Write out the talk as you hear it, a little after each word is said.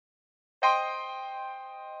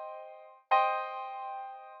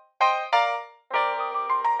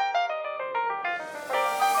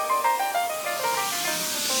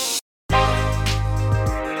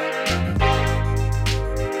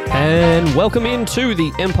and welcome into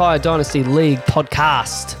the Empire Dynasty League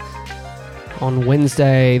podcast. On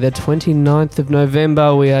Wednesday, the 29th of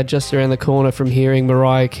November, we are just around the corner from hearing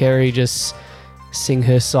Mariah Carey just sing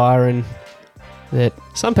her siren that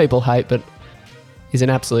some people hate, but is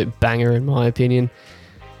an absolute banger in my opinion.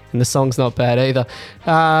 And the song's not bad either.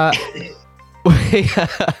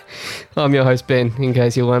 I'm your host, Ben, in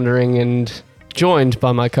case you're wondering, and joined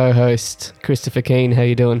by my co-host, Christopher Keane. How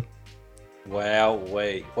you doing? Wow,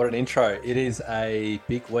 what an intro. It is a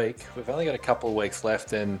big week. We've only got a couple of weeks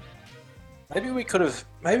left, and maybe we could have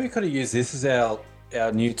used this as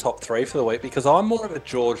our new top three for the week, because I'm more of a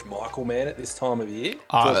George Michael man at this time of year.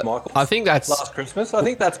 George Michael. I think that's Last Christmas. I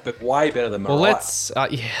think that's way better than Mariah. Well,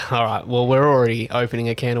 all right. Well, we're already opening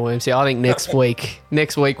a can of worms here. I think next week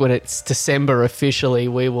when it's December officially,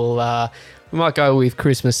 we will. We might go with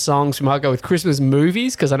Christmas songs. We might go with Christmas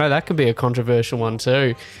movies, because I know that can be a controversial one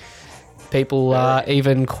too. People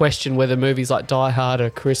even question whether movies like Die Hard are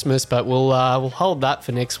Christmas, but we'll hold that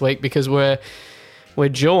for next week, because we're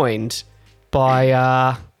joined by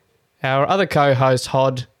our other co-host,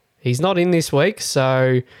 Hod. He's not in this week,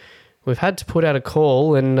 so we've had to put out a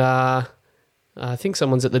call, and I think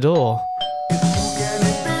someone's at the door.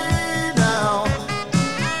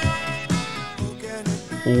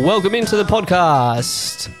 Welcome into the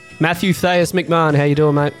podcast, Matthew Thayus McMahon. How you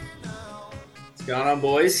doing, mate? What's going on,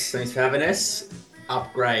 boys? Thanks for having us.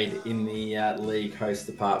 Upgrade in the league host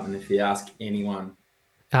department, if you ask anyone.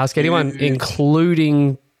 Ask anyone,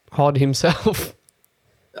 including Hod himself.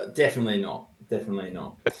 Definitely not. But,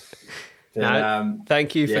 no,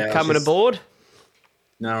 thank you for coming aboard.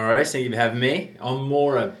 No worries. Thank you for having me. I'm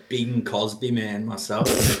more a Bing Crosby man myself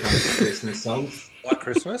when it comes to Christmas songs. White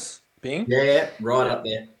Christmas, Bing? Yeah, right up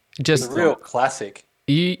there. Just a real classic.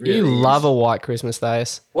 You love a White Christmas,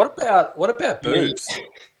 Thayus. What about boobs?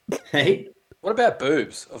 Hey? What about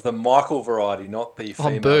boobs of the Michael variety, not the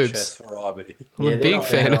female chest variety? I'm a big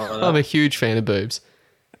fan. I'm a huge fan of boobs.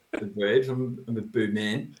 The boobs. I'm a boob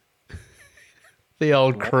man. The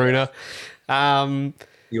old crooner.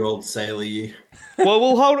 You old sailor, you. Well,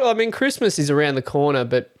 we'll hold. I mean, Christmas is around the corner,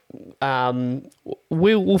 but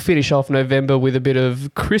we'll finish off November with a bit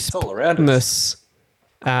of Christmas. It's all around us.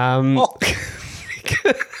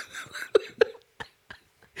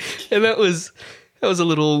 And that was a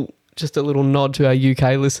little nod to our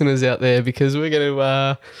UK listeners out there, because we're going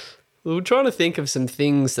to we're trying to think of some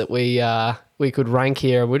things that we could rank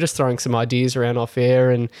here. We're just throwing some ideas around off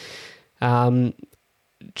air, and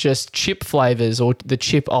just chip flavors, or the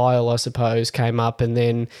chip aisle, I suppose, came up and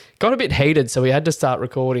then got a bit heated, so we had to start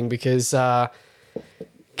recording, because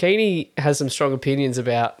Keeney has some strong opinions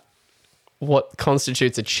about what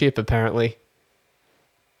constitutes a chip, apparently.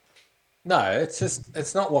 No,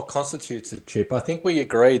 it's not what constitutes a chip. I think we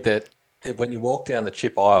agreed that when you walk down the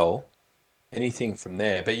chip aisle, anything from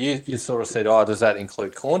there, but you sort of said, oh, does that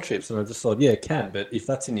include corn chips? And I just thought, yeah, it can, but if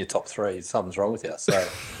that's in your top three, something's wrong with you. So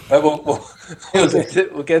but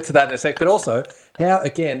we'll get to that in a sec. But also, how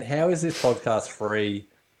is this podcast free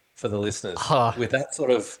for the listeners? With that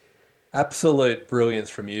sort of absolute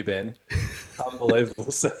brilliance from you, Ben.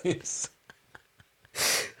 Unbelievable scenes.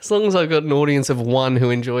 As long as I've got an audience of one who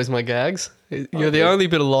enjoys my gags, you're the only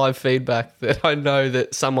bit of live feedback that I know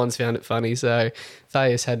that someone's found it funny. So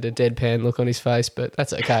Thayus had a deadpan look on his face, but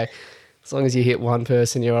that's okay. As long as you hit one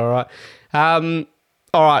person, you're all right.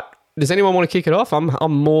 All right. Does anyone want to kick it off? I'm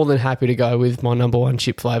more than happy to go with my number one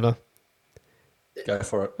chip flavour. Go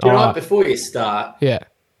for it. Before you start,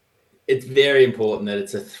 it's very important that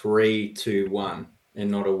it's a 3-2-1. And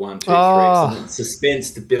not a 1, 2, 3. So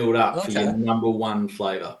suspense to build up for your number one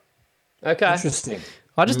flavour. Okay. Interesting.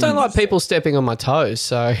 I just don't like people stepping on my toes.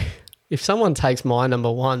 So if someone takes my number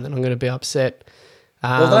one, then I'm going to be upset.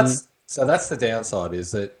 That's the downside,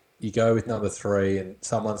 is that you go with number three and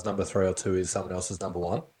someone's number 3 or 2 is someone else's number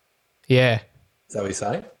one. Yeah. Is that what you're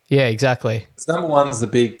saying? Yeah, exactly. It's number one's the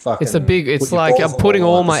big fucking... It's like I'm putting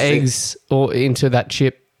all my eggs into that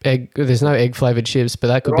chip. There's no egg flavoured chips, but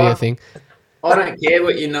that could be a thing. I don't care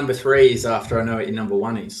what your number 3 is after I know what your number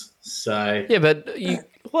 1 is. So yeah, but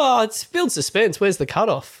it's build suspense. Where's the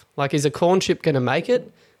cutoff? Like, is a corn chip going to make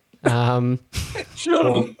it? Sure.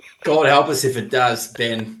 Well, God help us if it does,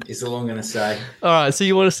 Ben, is all I'm going to say. All right, so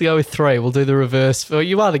you want us to go with 3. We'll do the reverse. Well,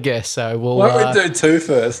 you are the guest, so we'll... Why don't we do 2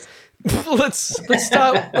 first? Let's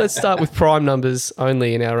start with prime numbers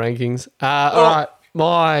only in our rankings. All right.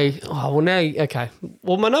 My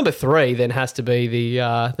number 3 then has to be the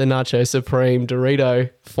Nacho Supreme Dorito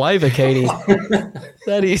flavor, Keeney.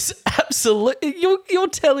 That is absolutely. You're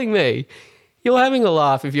telling me, you're having a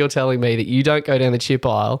laugh if you're telling me that you don't go down the chip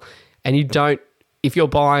aisle and you don't if you're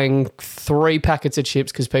buying 3 packets of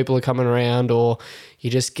chips because people are coming around, or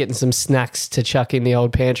you're just getting some snacks to chuck in the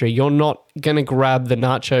old pantry, you're not going to grab the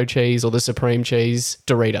nacho cheese or the supreme cheese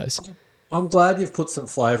Doritos. I'm glad you've put some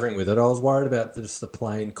flavouring with it. I was worried about just the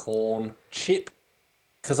plain corn chip,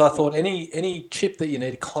 because I thought any chip that you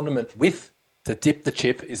need a condiment with to dip the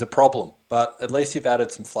chip is a problem. But at least you've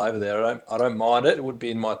added some flavour there. I don't mind it. It would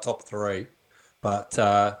be in my top 3. But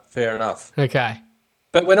fair enough. Okay.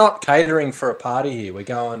 But we're not catering for a party here. We're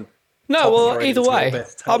going... No, well, either way,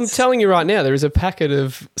 I'm telling you right now, there is a packet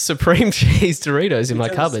of supreme cheese Doritos in my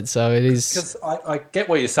cupboard, so it is... Because I get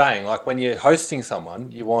what you're saying. Like, when you're hosting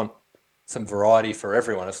someone, you want some variety for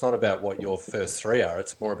everyone. It's not about what your first 3 are.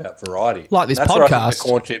 It's more about variety. Like this that's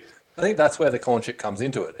podcast. I think that's where the corn chip comes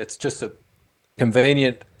into it. It's just a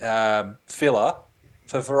convenient filler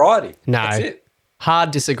for variety. No. That's it.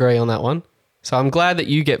 Hard disagree on that one. So I'm glad that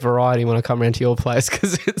you get variety when I come around to your place,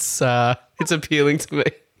 because it's appealing to me.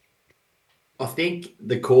 I think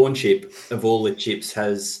the corn chip of all the chips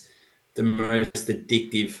has the most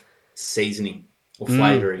addictive seasoning or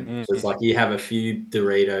flavouring. So it's like you have a few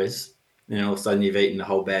Doritos and all of a sudden you've eaten the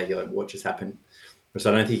whole bag. You're like, what just happened?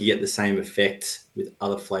 So I don't think you get the same effect with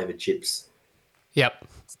other flavoured chips. Yep.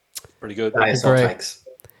 Pretty good. Thanks.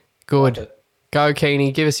 Good. Like Go,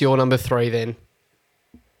 Keeney. Give us your number 3 then.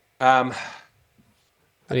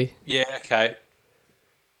 Ready? Yeah, okay.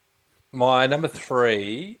 My number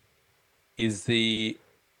 3 is the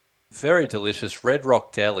very delicious Red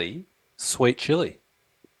Rock Deli sweet chili.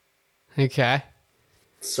 Okay.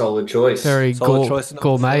 Solid choice. Very choice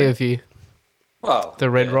gourmet of you. Well, the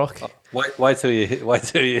Red Rock. Wait till you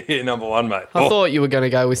hit number 1, mate. I thought you were going to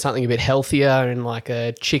go with something a bit healthier and like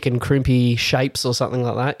a chicken crimpy shapes or something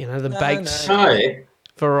like that. You know, the baked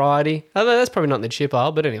variety. Although that's probably not in the chip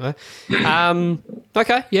aisle, but anyway.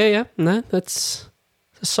 Okay, yeah. No, that's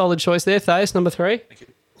a solid choice there. Thais, number 3.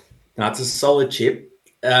 No, it's a solid chip.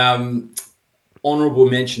 Honourable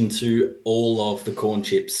mention to all of the corn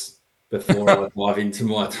chips before I dive into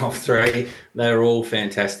my top 3. They're all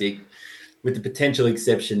fantastic, with the potential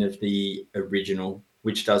exception of the original,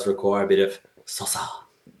 which does require a bit of salsa.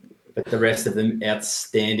 But the rest of them,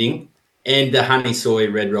 outstanding. And the honey soy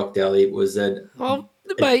Red Rock Deli was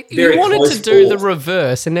mate, you wanted to do the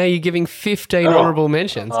reverse, and now you're giving 15 honourable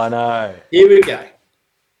mentions. I know. Here we go.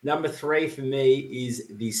 Number 3 for me is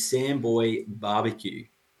the Samboy Barbecue.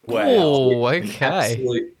 Wow. Oh, okay.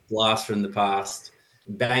 Absolute blast from the past.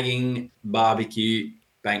 Banging barbecue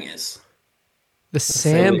bangers. The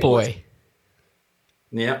Samboy.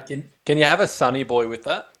 Yeah. Can you have a Sunny Boy with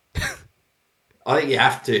that? I think you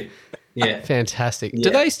have to. Yeah. Fantastic. Yeah. Do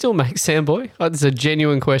they still make Samboy? Oh, that's a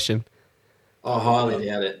genuine question. I highly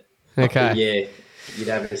doubt it. Okay. Yeah. You'd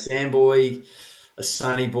have a Samboy, a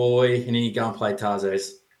Sunny Boy, and then you go and play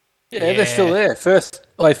Tarzo's. Yeah, they're still there. First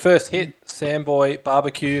hit, Samboy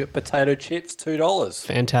barbecue potato chips, $2.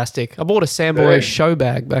 Fantastic. I bought a Samboy show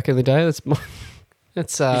bag back in the day.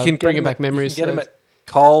 That's you can bring back memories. You can get them at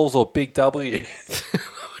Coles or Big W.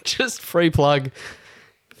 Just free plug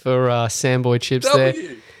for Samboy chips there.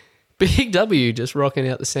 Big W just rocking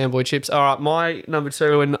out the Samboy chips. All right, my number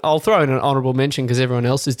 2, and I'll throw in an honourable mention because everyone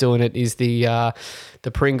else is doing it, is the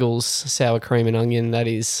Pringles sour cream and onion.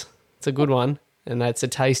 It's a good one. And that's a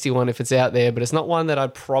tasty one if it's out there, but it's not one that I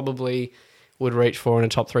probably would reach for in a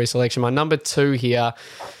top 3 selection. My number 2 here,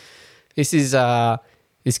 this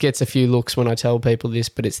gets a few looks when I tell people this,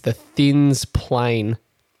 but it's the Thins Plain.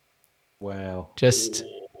 Wow. Just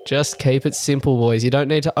keep it simple, boys. You don't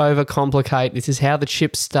need to overcomplicate. This is how the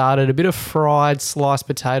chips started. A bit of fried sliced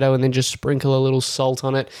potato and then just sprinkle a little salt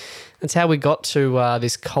on it. That's how we got to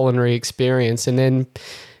this culinary experience. And then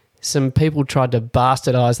some people tried to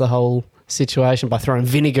bastardize the whole situation by throwing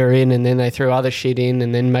vinegar in, and then they threw other shit in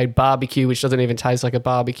and then made barbecue, which doesn't even taste like a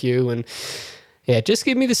barbecue. And yeah, just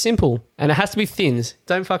give me the simple. And it has to be Thins.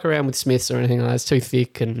 Don't fuck around with Smiths or anything like that. It's too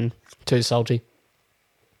thick and too salty.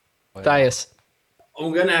 Wow. Thais.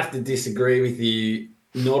 I'm going to have to disagree with you,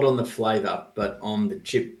 not on the flavour, but on the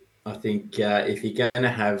chip. I think if you're going to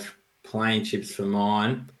have plain chips for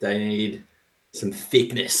mine, they need some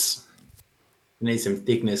thickness. They need some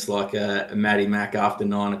thickness like a Matty Mac after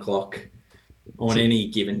 9 o'clock on any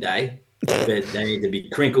given day. But they need to be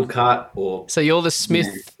crinkle cut or... So you're the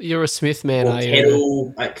Smith, you're a Smith man, or are you?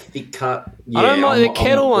 Kettle, like thick cut. Yeah, I don't mind, the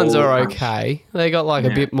kettle ones are okay. They got like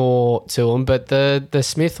a bit more to them, but the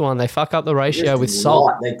Smith one, they fuck up the ratio with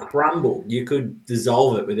salt. They crumble. You could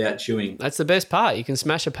dissolve it without chewing. That's the best part. You can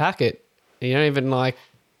smash a packet. You don't even like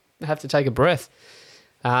have to take a breath.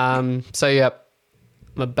 So yeah,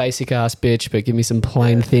 I'm a basic ass bitch, but give me some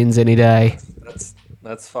plain Thins any day.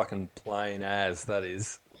 That's fucking plain as that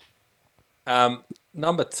is.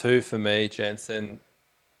 Number 2 for me, Jensen.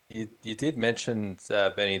 You did mention,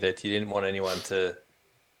 Benny, that you didn't want anyone to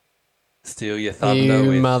steal your thunder.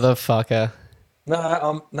 You motherfucker.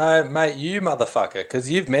 No, mate, you motherfucker, because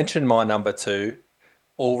you've mentioned my number 2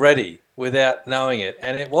 already without knowing it,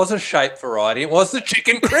 and it was a shape variety. It was the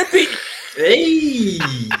chicken crimpy. Hey!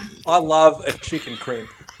 I love a chicken crimp.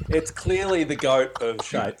 It's clearly the goat of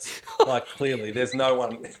shapes. Like, clearly, there's no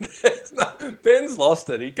one. Ben's lost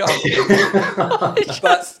it. He can't.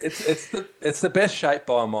 But it's the best shape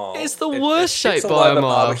by a mile. It's the worst shape all by a over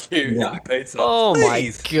mile. Barbecue and pizza. Oh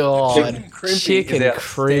Please. my god. Chicken crimpy.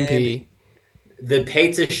 Crimpy. The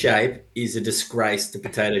pizza shape is a disgrace to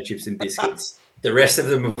potato chips and biscuits. The rest of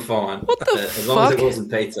them are fine. What the as long as fuck? it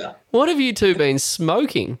wasn't pizza. What have you two been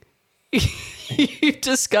smoking? You've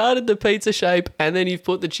discarded the pizza shape and then you've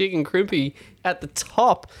put the chicken crimpy at the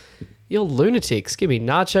top. You're lunatics. Give me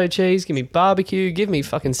nacho cheese, give me barbecue, give me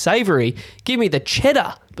fucking savoury, give me the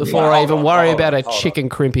cheddar before I even worry about a chicken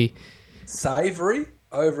crimpy. Savoury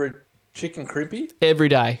over a chicken crimpy? Every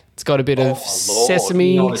day. It's got a bit of Lord,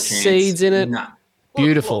 sesame not a chance. seeds in it. Nah.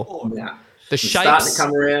 Beautiful. Nah. The It's starting to shapes.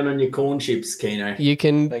 come around on your corn chips, Keno. You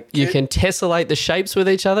can Thank you you. can tessellate the shapes with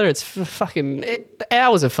each other. It's fucking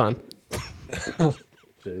hours of fun.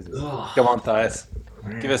 Jesus. Come on, Thais.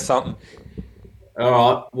 Give us something. All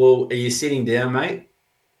right. Well, are you sitting down, mate?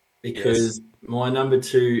 Because my number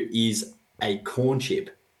 2 is a corn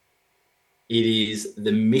chip. It is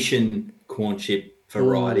the Mission corn chip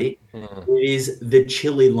variety. It is the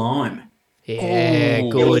chili lime. Yeah,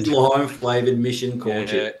 Ooh. good. Chili lime flavored Mission corn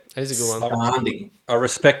chip. That is a good one. Demanding. I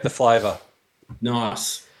respect the flavour.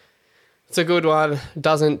 Nice. It's a good one.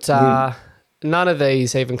 Doesn't none of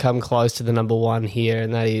these even come close to the number 1 here,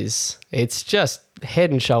 and that is it's just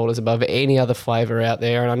head and shoulders above any other flavour out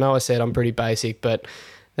there. And I know I said I'm pretty basic, but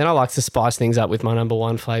then I like to spice things up with my number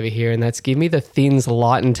 1 flavour here, and that's give me the Thins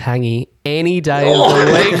light and tangy any day of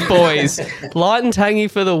the week, boys. Light and tangy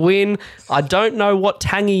for the win. I don't know what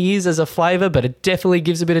tangy is as a flavour, but it definitely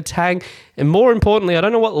gives a bit of tang. And more importantly, I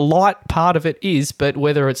don't know what light part of it is, but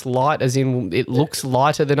whether it's light as in it looks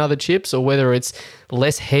lighter than other chips or whether it's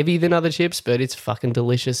less heavy than other chips, but it's fucking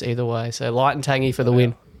delicious either way. So light and tangy for the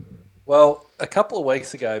win. Well, a couple of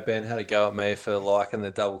weeks ago, Ben had a go at me for liking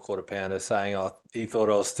the double quarter pounder, saying he thought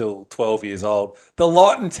I was still 12 years old. The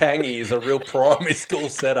light and tangy is a real primary school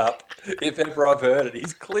setup, if ever I've heard it.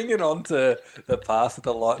 He's clinging on to the past of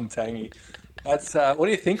the light and tangy. That's what do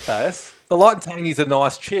you think, Thais? The light and tangy is a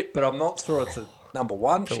nice chip, but I'm not sure it's a number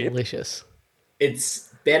 1 chip. Delicious. It's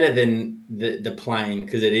better than the plain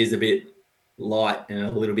because it is a bit light and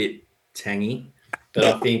a little bit tangy. But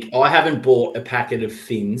I think I haven't bought a packet of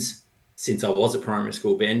Thins since I was at primary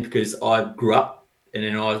school, Ben, because I grew up and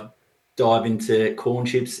then I dive into corn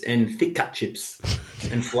chips and thick cut chips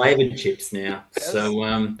and flavoured chips now. So,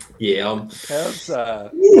 yeah.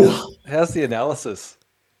 How's the analysis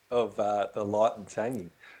of the light and tangy?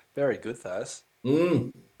 Very good, Thais.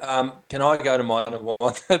 Can I go to my number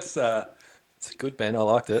 1? It's good, Ben. I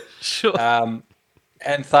liked it. Sure.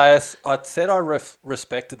 And Thais, I said I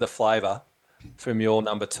respected the flavour from your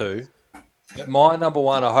number 2. But my number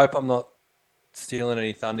 1, I hope I'm not stealing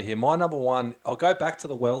any thunder here. My number 1, I'll go back to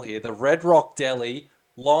the well here. The Red Rock Deli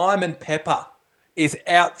lime and pepper is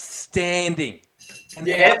outstanding.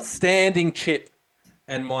 Outstanding chip.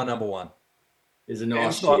 And my number 1. Is a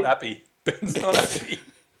nice Ben's not chip. happy. Ben's not happy.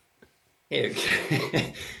 Yeah, because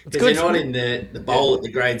good they're not in the bowl at the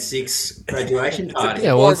grade 6 graduation party.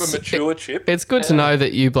 Yeah, well, More of a it's- mature chip. It's good to know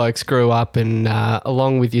that you blokes grew up and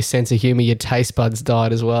along with your sense of humour, your taste buds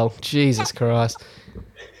died as well. Jesus Christ.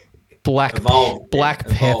 Black Evolved.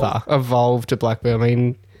 pepper evolved to black pepper. I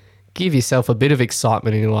mean, give yourself a bit of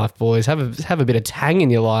excitement in your life, boys. Have a bit of tang in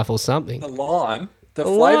your life or something. The lime. The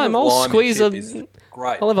lime, flavour of I'll lime squeeze in a- chip is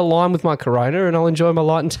great. I'll have a lime with my Corona and I'll enjoy my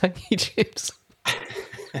light and tangy chips.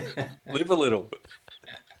 Live a little.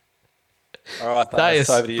 All right, Thais, Thais,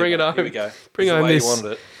 over to you. bring it mate. home. Here we go. Bring It's the home way this- you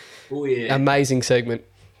wanted it. Oh, yeah. Amazing segment.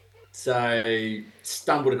 So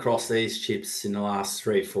stumbled across these chips in the last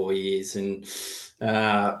 3 or 4 years, and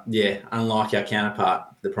unlike our counterpart,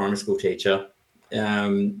 the primary school teacher,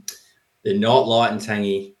 they're not light and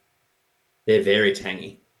tangy. They're very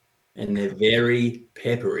tangy, and they're very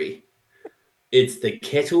peppery. It's the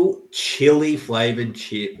kettle chili flavored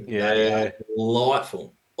chip. Yeah. They are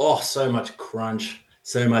delightful. Oh, so much crunch,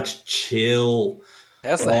 so much chill.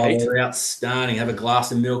 How's the heat? They're outstanding. Have a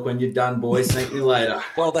glass of milk when you're done, boys. Thank you later.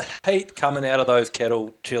 Well, the heat coming out of those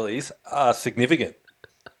kettle chilies are significant.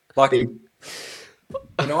 Like Big.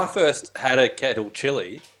 when I first had a kettle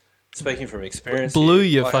chili, speaking from experience, Blew here,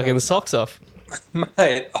 your like, fucking socks off.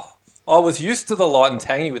 mate. I was used to the light and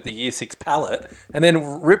tangy with the year 6 pallet, and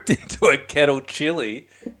then ripped into a kettle chili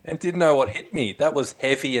and didn't know what hit me. That was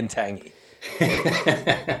heavy and tangy.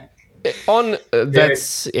 I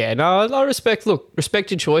respect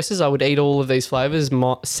your choices. I would eat all of these flavors,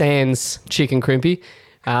 sans chicken crimpy.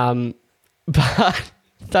 But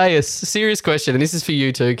Thais, serious question, and this is for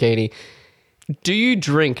you too, Keeney. Do you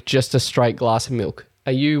drink just a straight glass of milk?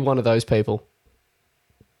 Are you one of those people?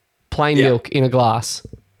 Plain milk in a glass.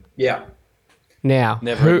 Yeah. In Now,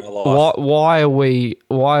 my life. why are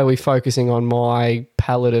we focusing on my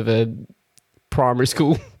palate of a primary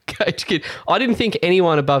school age kid? I didn't think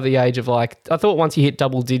anyone above the age of I thought once you hit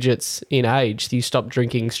double digits in age, you stop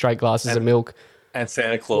drinking straight glasses of milk. And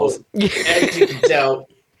Santa Claus. As you can tell,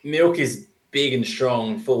 milk is big and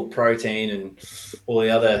strong, full of protein and all the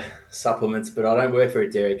other supplements, but I don't work for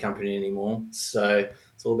a dairy company anymore, so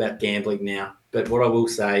it's all about gambling now. But what I will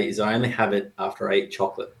say is I only have it after I eat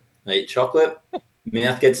chocolate. I eat chocolate,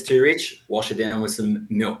 mouth gets too rich, wash it down with some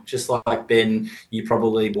milk. Just like Ben, you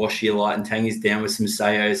probably wash your light and tangies down with some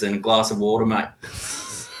Sayos and a glass of water, mate.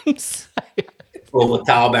 All the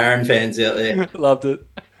Carl Barron fans out there. Loved it.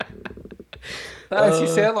 You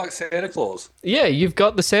sound like Santa Claus. Yeah, you've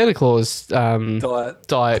got the Santa Claus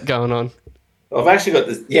diet going on. I've actually got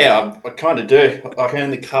this. Yeah, I kind of do. I can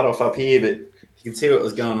only cut off up here, but you can see what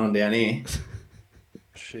was going on down here.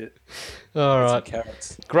 Shit. All right.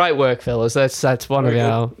 Carrots. Great work, fellas. That's one of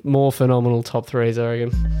our more phenomenal top threes, I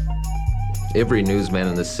reckon. Every newsman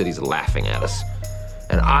in this city's laughing at us,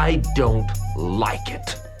 and I don't like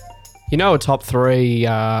it. You know, a top three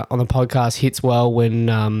on the podcast hits well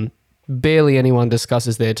when barely anyone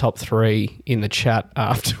discusses their top three in the chat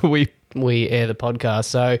after we air the podcast.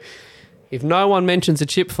 So if no one mentions a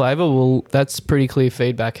chip flavour, well, that's pretty clear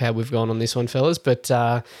feedback how we've gone on this one, fellas. But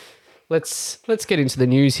let's get into the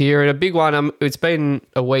news here. And a big one, it's been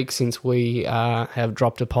a week since we have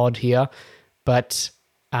dropped a pod here, but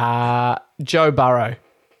Joe Burrow,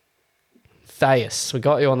 Thais, we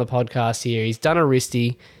got you on the podcast here. He's done a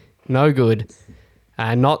wristy, no good.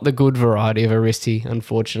 Not the good variety of a wristy,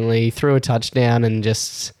 unfortunately. He threw a touchdown and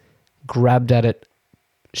just grabbed at it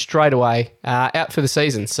straight away, out for the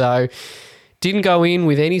season. So didn't go in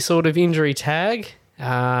with any sort of injury tag.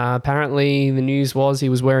 Apparently the news was he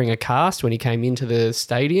was wearing a cast when he came into the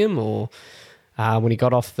stadium or when he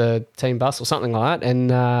got off the team bus or something like that.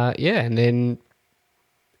 And and then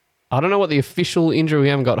I don't know what the official injury, we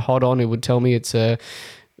haven't got hot on. It would tell me it's a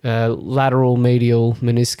lateral medial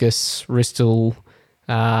meniscus wristal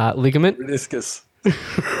ligament. Meniscus.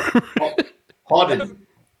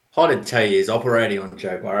 Hard to tell you, he's operating on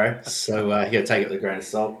Joe Burrow, so you got to take it with a grain of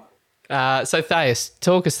salt. So Thais,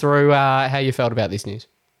 talk us through how you felt about this news.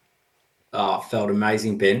 Oh, felt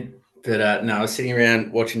amazing, Ben. But no, I was sitting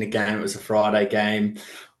around watching the game. It was a Friday game.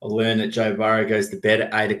 I learned that Joe Burrow goes to bed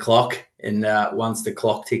at 8 o'clock. And once the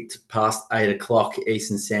clock ticked past 8 o'clock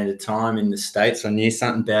Eastern Standard Time in the States, I knew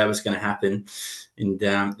something bad was going to happen. And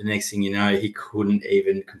the next thing you know, he couldn't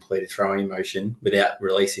even complete a throwing motion without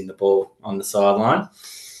releasing the ball on the sideline.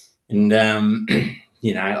 And,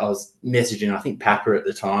 I was messaging, I think, Papa at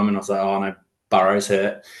the time, and I was like, oh, no, Burrow's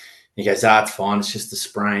hurt. He goes, it's fine, it's just a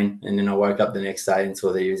sprain. And then I woke up the next day and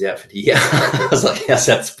saw that he was out for the year. I was like, how's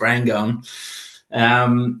that sprain going?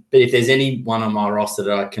 But if there's anyone on my roster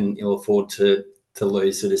that I can afford to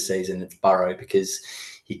lose for the season, it's Burrow, because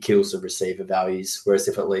he kills the receiver values. Whereas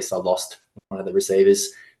if at least I lost one of the receivers,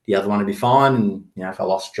 the other one would be fine. And, if I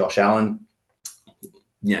lost Josh Allen,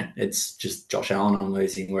 it's just Josh Allen I'm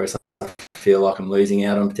losing. Whereas I feel like I'm losing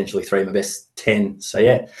out on potentially 3 of my best 10. So,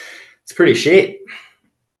 it's pretty shit.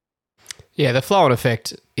 Yeah, the flow-on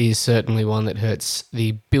effect is certainly one that hurts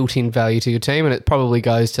the built-in value to your team, and it probably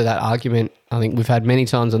goes to that argument I think we've had many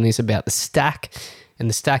times on this about the stack, and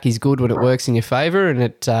the stack is good when it works in your favour, and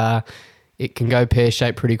it can go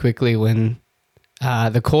pear-shaped pretty quickly when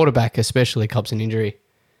the quarterback especially cops an injury.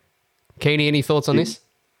 Keeney, any thoughts on this?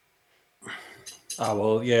 Oh,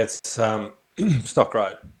 well, yeah, it's not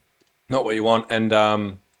great. Not what you want, and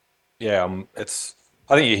I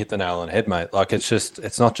think you hit the nail on the head, mate. Like,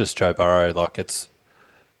 it's not just Joe Burrow. Like,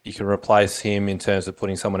 you can replace him in terms of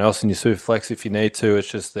putting someone else in your super flex if you need to. It's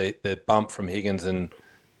just the bump from Higgins and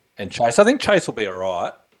Chase. I think Chase will be all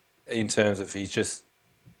right in terms of I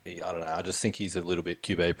don't know. I just think he's a little bit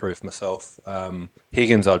QB proof myself.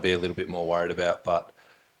 Higgins I'd be a little bit more worried about, but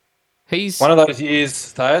he's one of those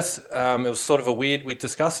years, Thais. It was sort of a weird. We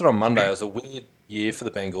discussed it on Monday. It was a weird year for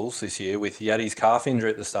the Bengals this year with Yadi's calf injury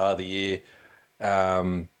at the start of the year.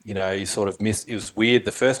 He sort of missed. It was weird.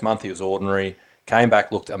 The first month he was ordinary. Came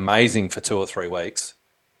back, looked amazing for 2 or 3 weeks,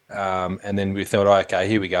 And then we thought, oh, okay,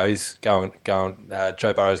 here we go. He's going. Joe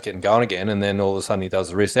Burrow's getting going again, and then all of a sudden he does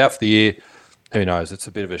the wrist out for the year. Who knows? It's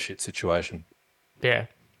a bit of a shit situation. Yeah.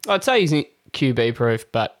 I'd say he's QB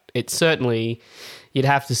proof, but it certainly, you'd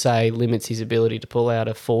have to say, limits his ability to pull out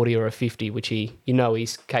a 40 or a 50, which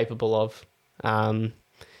he's capable of.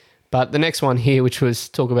 But the next one here, which was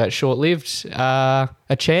talk about short-lived,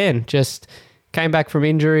 Achane just came back from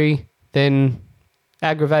injury, then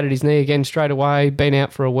aggravated his knee again straight away, been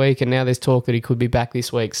out for a week, and now there's talk that he could be back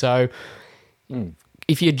this week. So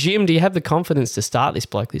if you're Jim, do you have the confidence to start this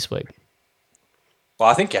bloke this week? Well,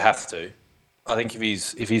 I think you have to. I think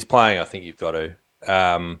if he's playing, I think you've got to.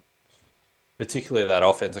 Particularly that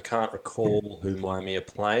offense. I can't recall who Miami are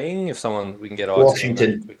playing. If we can get eyes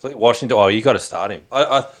Washington quickly. Washington. Oh, you got to start him.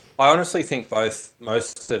 I honestly think both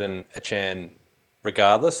Mostert and Achane,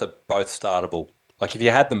 regardless, are both startable. Like if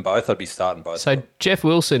you had them both, I'd be starting both. So Jeff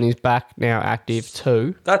Wilson is back now, active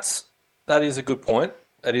too. That is a good point.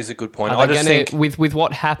 That is a good point. Are they think with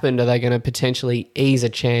what happened, are they going to potentially ease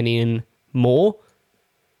Achane in more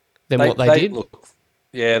than what they did? Look,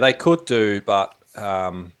 yeah, they could do, but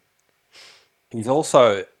he's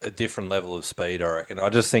also a different level of speed, I reckon. I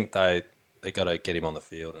just think they got to get him on the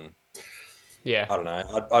field, and yeah, I don't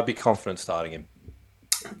know. I'd be confident starting him.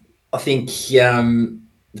 I think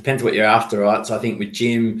depends what you're after, right? So I think with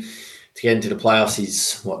Jim to get into the playoffs,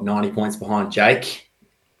 he's 90 points behind Jake.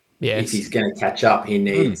 Yes. If he's going to catch up, he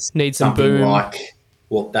needs some something boom. like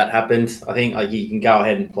what that happened. I think you can go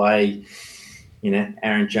ahead and play,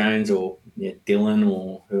 Aaron Jones or Dylan,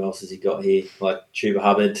 or who else has he got here, like Chuba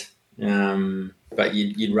Hubbard. But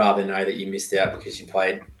you'd rather know that you missed out because you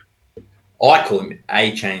played. I call him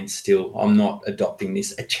Achane still. I'm not adopting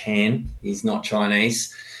this Achane. He's not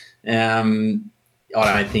Chinese.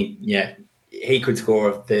 I don't think, he could score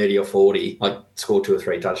a 30 or 40, like score 2 or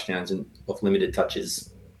 3 touchdowns and off limited touches,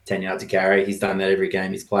 10 yards a carry. He's done that every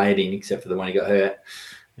game he's played in, except for the one he got hurt.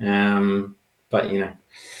 But,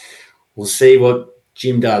 we'll see what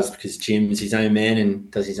Jim does, because Jim's his own man and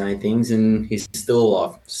does his own things, and he's still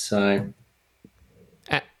alive. So,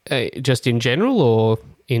 just in general, or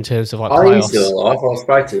in terms of like playoffs? He's still alive. I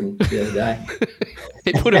spoke to him the other day.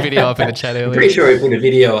 He put a video up in the chat earlier. I'm pretty sure he put a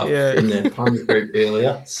video up in the Puns group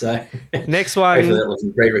earlier. So next one, hopefully that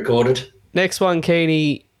wasn't pre-recorded. Next one,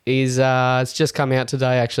 Keeney, is it's just come out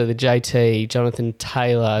today. Actually, the JT Jonathan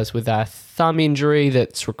Taylor is with a thumb injury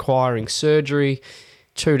that's requiring surgery,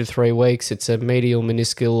 2 to 3 weeks. It's a medial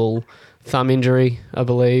meniscal thumb injury, I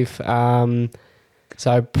believe.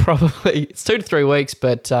 So probably it's 2 to 3 weeks,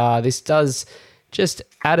 but this does just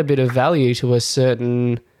add a bit of value to a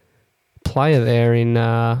certain player there in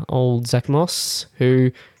old Zach Moss,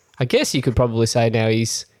 who I guess you could probably say now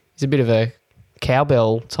he's a bit of a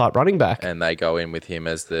cowbell type running back. And they go in with him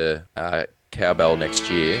as the cowbell next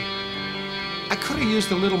year. I could have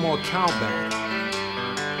used a little more cowbell.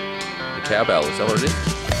 The cowbell, is that what it is?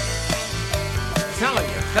 I'm telling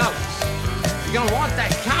you, fellas, you're going to want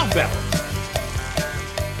that cowbell.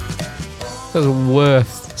 It was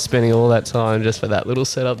worth spending all that time just for that little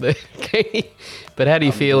setup there, Keeney. But how do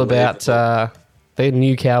you feel about the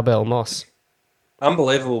new cowbell, Moss?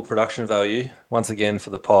 Unbelievable production value once again for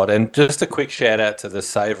the pod, and just a quick shout out to the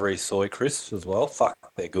savoury soy crisps as well. Fuck,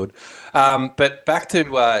 they're good. But back to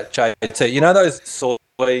JT, you know those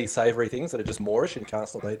soy savoury things that are just Moorish and you can't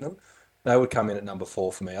stop eating them? They would come in at number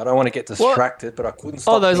 4 for me. I don't want to get distracted, but I couldn't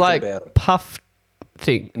stop those thinking like about them. puff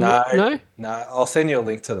thing. No. I'll send you a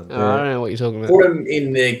link to them. Oh, I don't know what you're talking about. Put them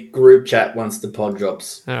in the group chat once the pod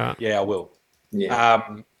drops. All right. Yeah, I will. Yeah.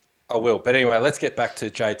 I will. But anyway, let's get back to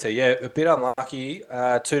JT. Yeah, a bit unlucky.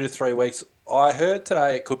 2 to 3 weeks. I heard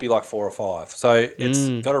today it could be like 4 or 5. So it's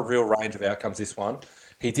got a real range of outcomes, this one.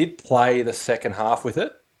 He did play the second half with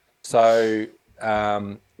it. So,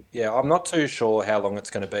 I'm not too sure how long it's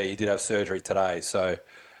going to be. He did have surgery today. So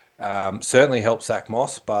certainly helped Zach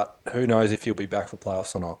Moss, but who knows if he'll be back for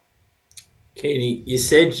playoffs or not. Keeney, you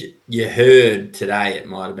said you heard today it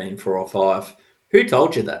might have been 4 or 5. Who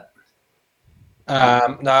told you that?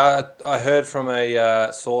 No, I heard from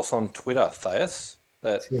a source on Twitter, Theus.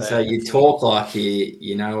 So you talk like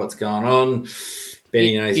you know what's going on.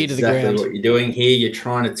 Benny knows exactly what you're doing here. You're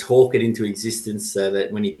trying to talk it into existence so that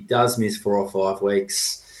when he does miss 4 or 5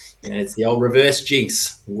 weeks, it's the old reverse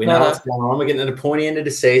jinx. We know what's going on. We're getting to the pointy end of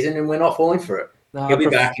the season and we're not falling for it. He'll be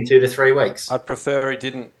back in 2 to 3 weeks. I'd prefer he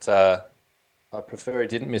didn't.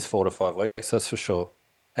 Miss 4 to 5 weeks. That's for sure.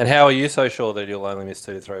 And how are you so sure that he'll only miss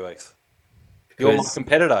 2 to 3 weeks? You're my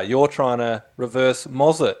competitor. You're trying to reverse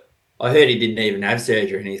Moz it. I heard he didn't even have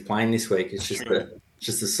surgery and he's playing this week. It's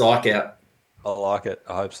just a psych out. I like it.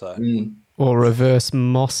 I hope so. Or reverse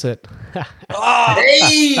moss it.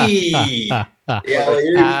 Hey! Yeah,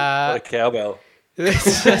 What a cowbell.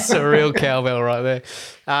 That's a real cowbell right there.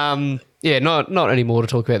 Yeah, not any more to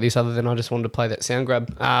talk about this other than I just wanted to play that sound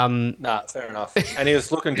grab. Nah, fair enough. And he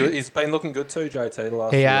was looking good. He's been looking good too, JT, the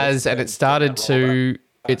last He few has, weeks. and it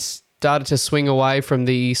started to swing away from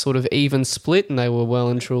the sort of even split, and they were well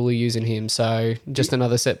and truly using him. So just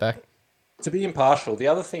another setback. To be impartial, the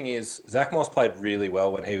other thing is Zach Moss played really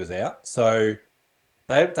well when he was out. So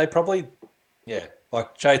they probably,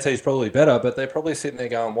 like JT's probably better, but they're probably sitting there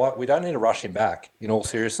going, "What? We don't need to rush him back." In all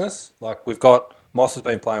seriousness, like we've got Moss has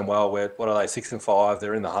been playing well. What are they? 6-5.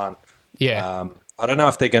 They're in the hunt. Yeah. I don't know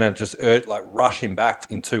if they're going to just rush him back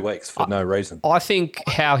in 2 weeks for no reason. I think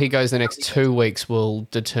how he goes the next 2 weeks will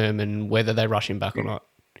determine whether they rush him back or not,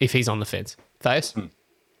 if he's on the fence. Thais?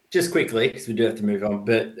 Just quickly, because we do have to move on,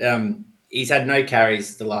 but he's had no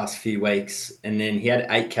carries the last few weeks, and then he had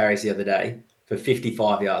 8 carries the other day for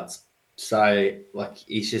 55 yards. So,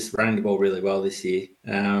 he's just running the ball really well this year.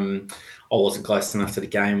 I wasn't close enough to the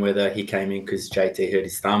game whether he came in because JT hurt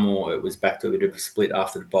his thumb or it was back to a bit of a split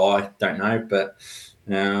after the bye. Don't know, but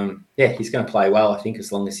he's going to play well, I think,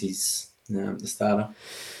 as long as he's the starter.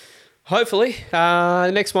 Hopefully.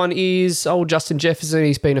 The next one is old Justin Jefferson.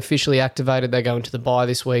 He's been officially activated. They go into the bye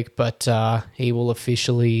this week, but he will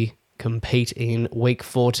officially compete in week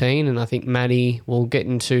 14. And I think Manny will get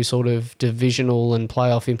into sort of divisional and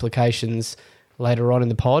playoff implications later on in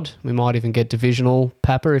the pod. We might even get divisional,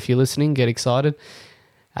 Papa, if you're listening. Get excited.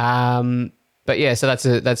 But yeah, so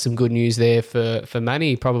that's some good news there for Manny.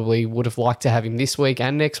 He probably would have liked to have him this week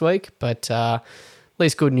and next week, but at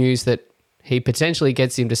least good news that he potentially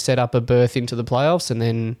gets him to set up a berth into the playoffs and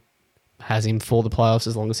then has him for the playoffs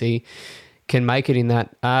as long as he can make it in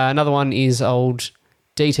that. Another one is old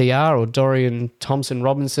DTR or Dorian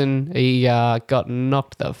Thompson-Robinson. He got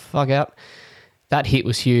knocked the fuck out. That hit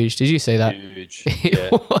was huge. Did you see that? Huge.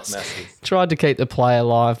 It was. Massive. Tried to keep the play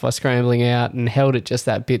alive by scrambling out and held it just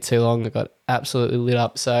that bit too long. It got absolutely lit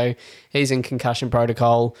up. So he's in concussion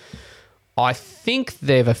protocol. I think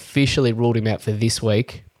they've officially ruled him out for this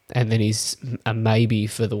week, and then he's a maybe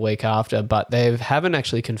for the week after. But they haven't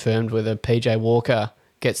actually confirmed whether PJ Walker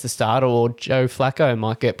gets the start or Joe Flacco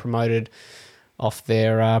might get promoted off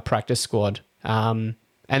their practice squad. And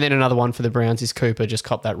then another one for the Browns is Cooper just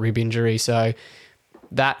copped that rib injury. So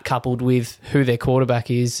that coupled with who their quarterback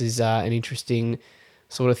is an interesting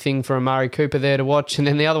sort of thing for Amari Cooper there to watch. And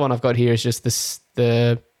then the other one I've got here is just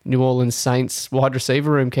the New Orleans Saints wide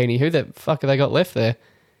receiver room, Keeney. Who the fuck have they got left there?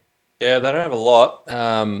 Yeah, they don't have a lot.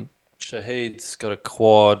 Shaheed's got a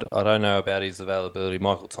quad. I don't know about his availability.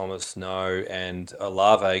 Michael Thomas, no. And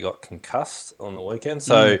Olave got concussed on the weekend.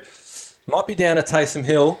 So might be down to Taysom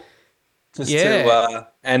Hill.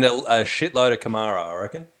 And a shitload of Kamara, I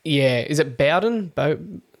reckon. Yeah. Is it Bowden?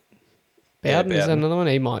 Bowden, is that Bowden. another one?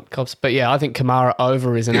 He might cops. But yeah, I think Kamara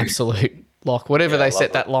over is an absolute lock. Whatever they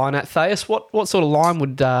set that line at. Thais, what sort of line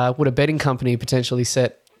would a betting company potentially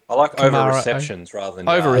set? I like Kamara, over receptions rather than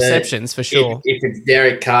over yards. receptions for sure. If it's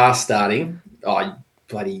Derek Carr starting,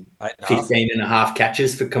 bloody 15 and a half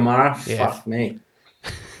catches for Kamara. Yeah. Fuck me.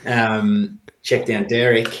 Check down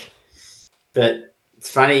Derek. But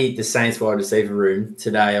it's funny, the Saints wide receiver room.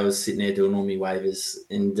 Today I was sitting there doing all my waivers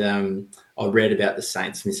and I read about the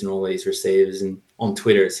Saints missing all these receivers, and on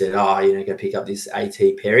Twitter it said, go pick up this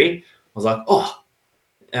A.T. Perry. I was like,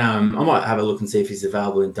 I might have a look and see if he's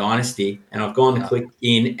available in Dynasty. And I've gone to click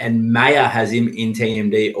in, and Maya has him in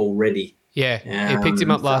TMD already. Yeah, he picked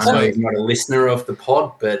him up last I know week. he's not a listener of the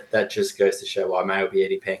pod, but that just goes to show why Maya will be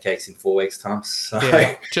eating pancakes in 4 weeks' time. So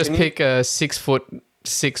Yeah, just pick a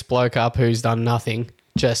 6'6" bloke up who's done nothing.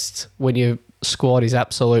 Just when your squad is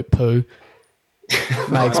absolute poo,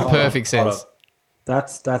 makes perfect sense.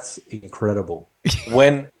 That's incredible.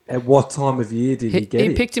 At what time of year did he get He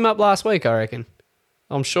it? picked him up last week, I reckon.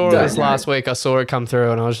 I'm sure it was last week. I saw it come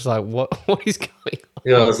through, and I was just like, "What is going on?"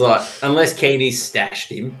 Yeah, I was like, unless Keeney stashed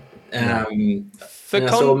him. I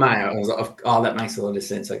saw Mayo. I was like, that makes a lot of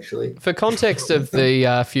sense, actually. For context of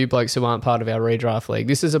the few blokes who aren't part of our redraft league,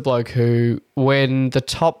 this is a bloke who, when the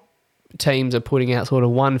top teams are putting out sort of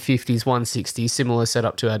 150s, 160s, similar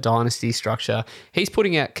setup to our dynasty structure, he's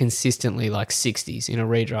putting out consistently like 60s in a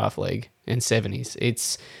redraft league and 70s.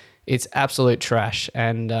 It's absolute trash,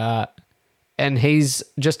 and he's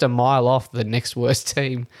just a mile off the next worst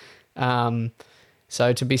team.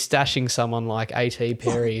 So to be stashing someone like A.T.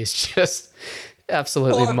 Perry is just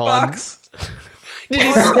absolutely mind.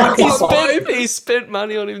 He spent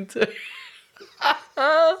money on him too.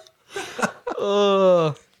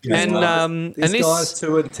 And This this guy's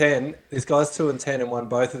 2-10. This guy's 2-10 and won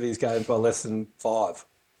both of these games by less than 5.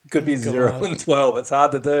 Could be 0-12. It's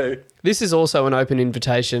hard to do. This is also an open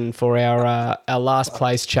invitation for our last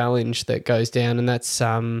place challenge that goes down, and that's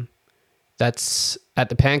at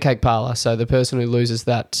the Pancake Parlour. So the person who loses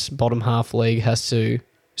that bottom half league has to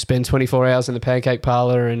spend 24 hours in the Pancake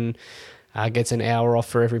Parlour and gets an hour off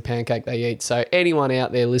for every pancake they eat. So anyone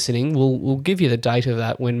out there listening, we'll give you the date of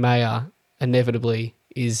that when Maya inevitably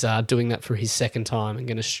is doing that for his second time and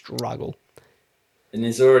going to struggle. And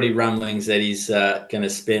there's already rumblings that he's going to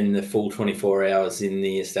spend the full 24 hours in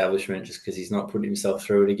the establishment just because he's not putting himself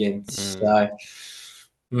through it again. So,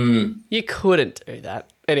 You couldn't do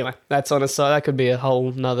that. Anyway, that's on a side. That could be a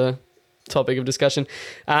whole nother topic of discussion.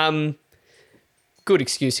 Good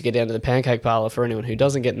excuse to get down to the Pancake Parlour for anyone who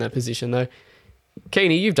doesn't get in that position, though.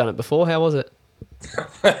 Keeney, you've done it before. How was it?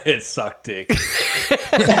 It sucked dick.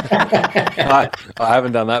 I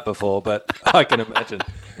haven't done that before, but I can imagine.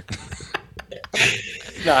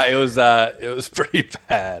 No, it was pretty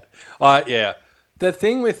bad. The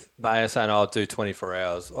thing with Maya saying I'll do 24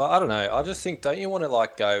 hours, well, I don't know. I just think, don't you want to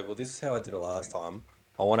go, well, this is how I did it last time.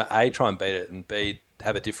 I want to A, try and beat it, and B,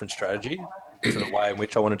 have a different strategy to the way in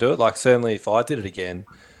which I want to do it. Certainly if I did it again,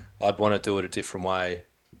 I'd want to do it a different way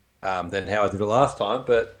than how I did it last time.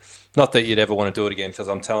 But not that you'd ever want to do it again, because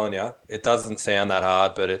I'm telling you, it doesn't sound that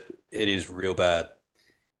hard, but it is real bad.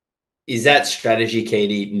 is that strategy,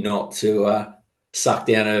 Katie, not to suck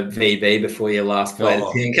down a VB before your last plate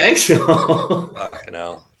of pancakes? Fucking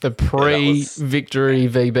hell. The pre-victory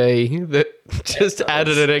VB that just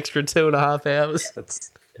added an extra 2.5 hours.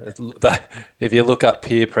 If you look up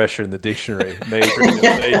peer pressure in the dictionary, me drinking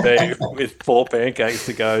a VB with 4 pancakes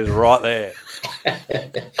to go is right there.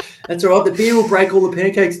 That's all right. The beer will break all the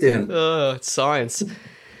pancakes down. Oh, it's science.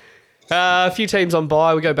 A few teams on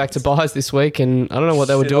bye. We go back to byes this week, and I don't know what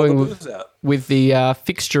they were doing with the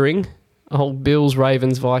fixturing. Old Bills,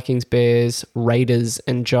 Ravens, Vikings, Bears, Raiders,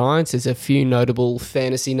 and Giants. There's a few notable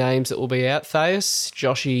fantasy names that will be out. Thais,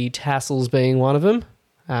 Joshy Tassels being one of them.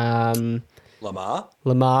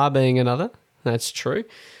 Lamar being another. That's true.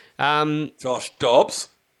 Josh Dobbs.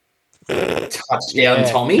 Touchdown,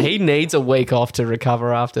 Tommy. He needs a week off to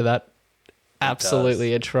recover after that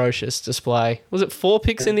absolutely atrocious display. Was it 4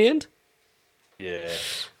 picks in the end?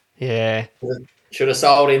 Yeah. Should have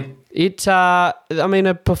sold him. A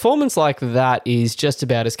performance like that is just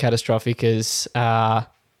about as catastrophic as the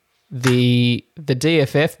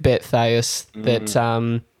DFF bet Thais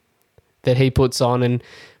that he puts on, and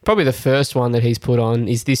probably the first one that he's put on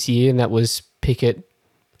is this year, and that was Pickett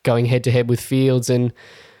going head to head with Fields. And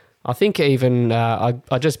I think even I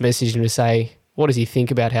just messaged him to say, what does he think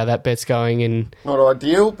about how that bet's going? And not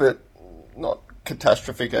ideal, but not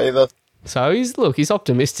catastrophic either. So he's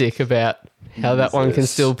optimistic about how that one can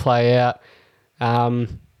still play out.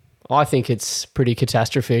 I think it's pretty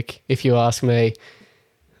catastrophic, if you ask me.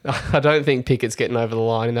 I don't think Pickett's getting over the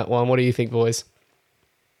line in that one. What do you think, boys?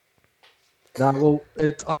 No,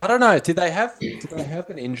 well, I don't know. Did they have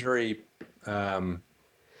an injury? No,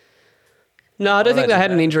 I don't think they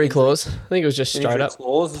had an injury clause. I think it was just straight up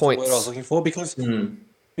clause points. Is the word I was looking for,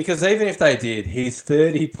 because even if they did, he's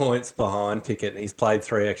 30 points behind Pickett, and he's played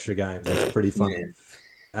 3 extra games. That's pretty funny.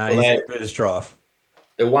 He's a British drive.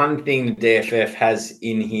 The one thing the DFF has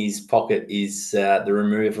in his pocket is the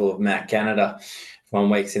removal of Matt Canada. If 1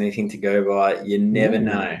 week's anything to go by, you never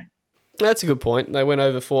know. That's a good point. They went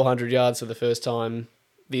over 400 yards for the first time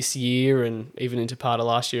this year, and even into part of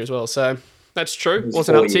last year as well. So that's true. It was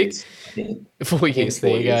an uptick. 4 years.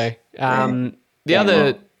 There you go.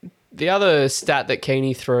 The other stat that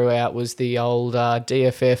Keeney threw out was the old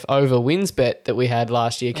DFF over wins bet that we had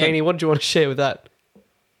last year. Keeney, what did you want to share with that?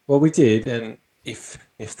 Well, we did, and if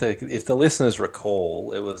the listeners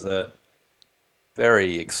recall, it was a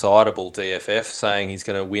very excitable DFF saying he's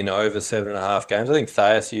going to win over 7.5 games. I think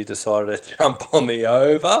Thais, you decided to jump on the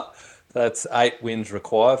over. That's 8 wins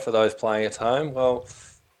required for those playing at home. Well,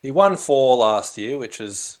 he won 4 last year, which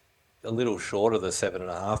is a little short of the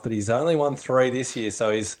 7.5, but he's only won 3 this year,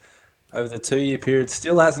 so he's over the 2-year period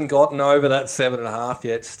still hasn't gotten over that 7.5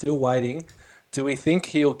 yet. Still waiting. Do we think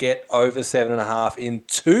he'll get over 7.5 in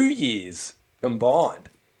 2 years combined?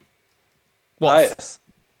 What? Yes.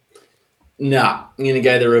 No, I'm going to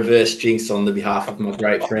go the reverse jinx on the behalf of my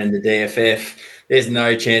great friend, the DFF. There's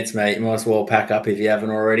no chance, mate. You might as well pack up if you haven't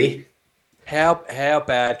already. How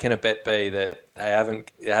bad can a bet be that they haven't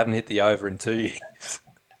hit the over in 2 years?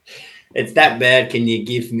 It's that bad. Can you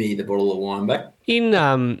give me the bottle of wine back? In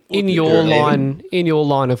your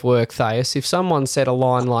line of work, Thais, if someone said a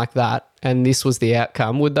line like that and this was the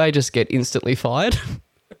outcome, would they just get instantly fired?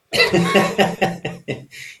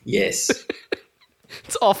 Yes.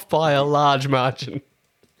 It's off by a large margin.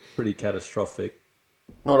 Pretty catastrophic.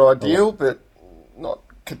 Not ideal, but not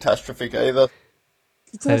catastrophic either.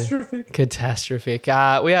 Catastrophic.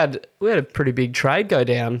 We had a pretty big trade go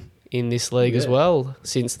down in this league as well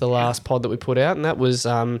since the last pod that we put out, and that was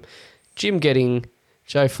Jim getting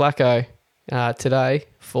Joe Flacco today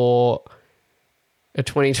for a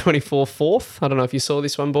 2024 fourth. I don't know if you saw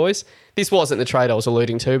this one, boys. This wasn't the trade I was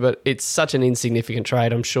alluding to, but it's such an insignificant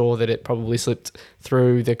trade. I'm sure that it probably slipped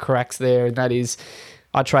through the cracks there, and that is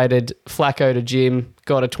I traded Flacco to Jim,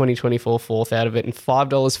 got a 2024 fourth out of it, and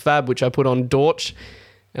 $5 fab, which I put on Dortch,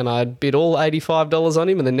 and I bid all $85 on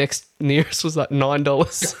him, and the next nearest was like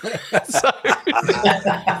 $9.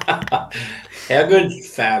 How good,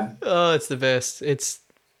 fab? Oh, it's the best.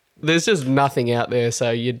 There's just nothing out there,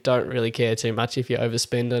 so you don't really care too much if you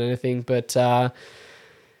overspend on anything. But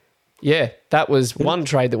yeah, that was one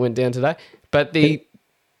trade that went down today. But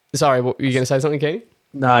sorry, what, were you going to say something, Kenny?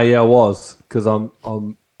 No, yeah, I was, because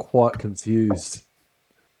I'm quite confused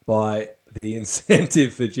by the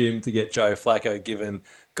incentive for Jim to get Joe Flacco, given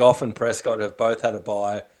Goff and Prescott have both had a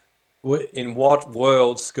bye. In what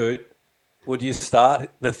world, Scoot, would you start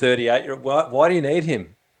the 38-year-old? Why do you need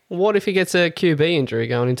him? What if he gets a QB injury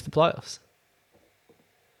going into the playoffs?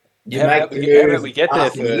 You How make about the we- how move about we get there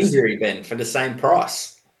after the first? injury, Ben, for the same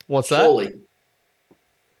price. What's that? Surely.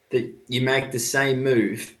 That you make the same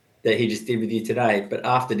move that he just did with you today, but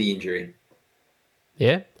after the injury.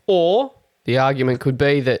 Yeah. Or the argument could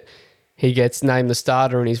be that he gets named the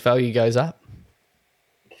starter and his value goes up.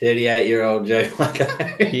 38-year-old Joe Flacco.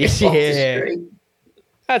 Yeah. Off the street.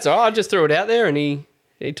 That's all right. I just threw it out there and he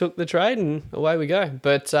took the trade and away we go.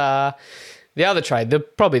 But the other trade,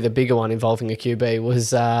 probably the bigger one involving a QB,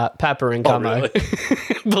 was Papa and Camo. Really?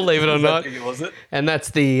 Believe it or not. Was it? And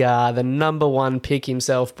that's the number one pick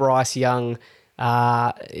himself, Bryce Young.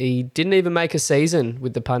 He didn't even make a season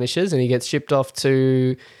with the Punishers, and he gets shipped off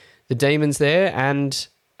to the Demons there, and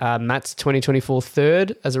Matt's 2024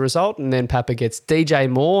 third as a result. And then Papa gets DJ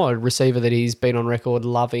Moore, a receiver that he's been on record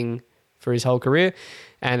loving for his whole career,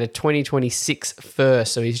 and a 2026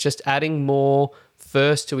 first. So he's just adding more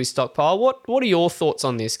first to his stockpile. What are your thoughts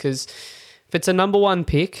on this? Because if it's a number one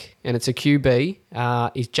pick and it's a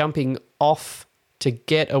QB, he's jumping off to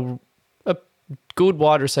get a good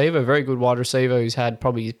wide receiver, a very good wide receiver who's had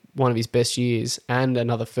probably one of his best years, and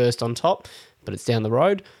another first on top, but it's down the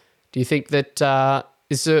road. Do you think that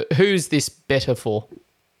who's this better for?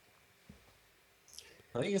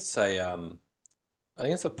 I think it's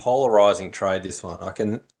a polarizing trade, this one.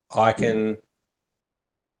 I can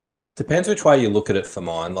depends which way you look at it for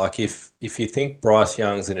mine. Like if you think Bryce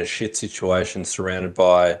Young's in a shit situation surrounded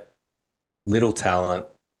by little talent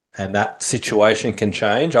and that situation can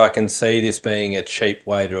change, I can see this being a cheap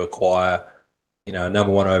way to acquire,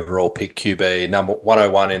 number one overall pick QB, number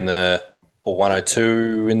 101 or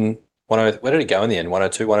 102 in where did he go in the end?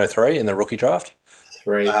 102, 103 in the rookie draft?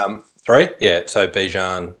 3. 3? Yeah. So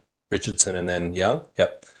Bijan, Richardson, and then Young.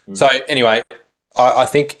 Yep. So anyway, I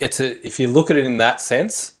think if you look at it in that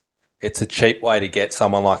sense, it's a cheap way to get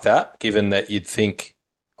someone like that, given that you'd think,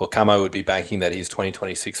 or Camo would be banking that his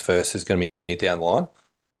 2026 first is going to be down the line,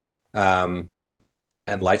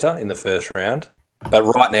 and later in the first round. But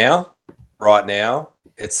right now,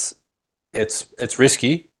 it's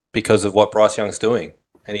risky because of what Bryce Young's doing,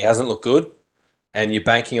 and he hasn't looked good, and you're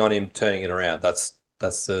banking on him turning it around. That's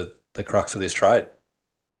the crux of this trade.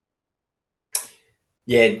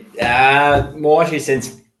 Yeah, my 2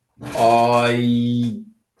 cents. I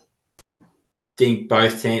think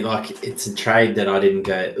both teams, like, it's a trade that I didn't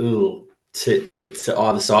go to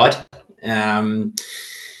either side.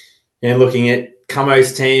 Looking at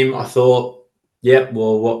Camo's team, I thought,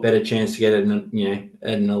 what better chance to get an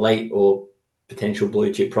elite or potential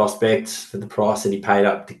blue chip prospect for the price that he paid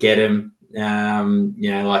up to get him.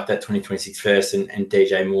 Like that 2026 first and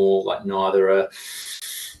DJ Moore, like neither are,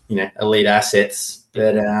 elite assets.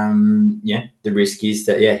 But the risk is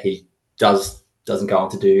that he doesn't go on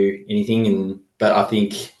to do anything. But I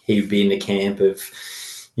think he would be in the camp of,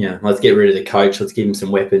 let's get rid of the coach. Let's give him some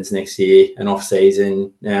weapons next year, an off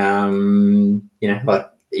season.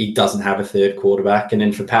 Like he doesn't have a third quarterback. And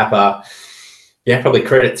then for Papa, probably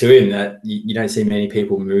credit to him that you don't see many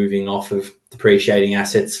people moving off of depreciating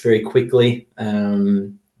assets very quickly.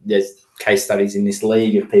 There's case studies in this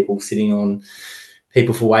league of people sitting on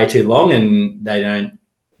people for way too long and they don't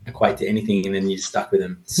equate to anything, and then you're stuck with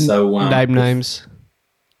them. So name names.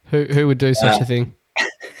 Who would do such a thing?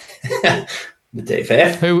 the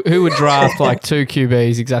DFF. Who would draft like 2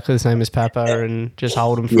 QBs exactly the same as Papa and just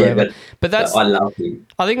hold them forever? But that's I love him.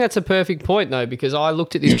 I think that's a perfect point though, because I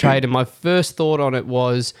looked at this trade and my first thought on it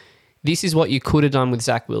was, this is what you could have done with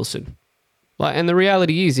Zach Wilson. Like, and the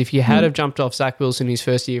reality is, if you had have jumped off Zach Wilson his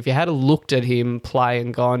first year, if you had have looked at him play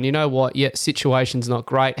and gone, you know what, yeah, situation's not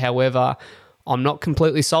great. However, I'm not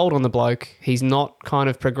completely sold on the bloke. He's not kind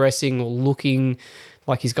of progressing or looking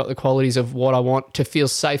like he's got the qualities of what I want to feel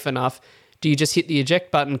safe enough. Do you just hit the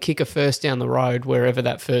eject button, kick a first down the road, wherever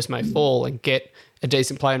that first may fall, and get a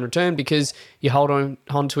decent play in return, because you hold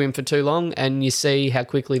on to him for too long and you see how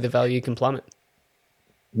quickly the value can plummet?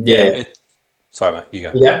 Yeah. Sorry, mate, you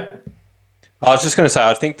go. Yeah. I was just going to say,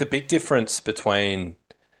 I think the big difference between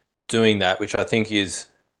doing that, which I think there's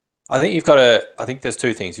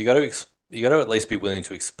 2 things. You got to at least be willing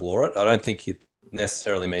to explore it. I don't think it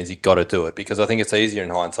necessarily means you got to do it, because I think it's easier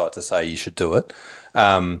in hindsight to say you should do it.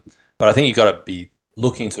 But I think you got to be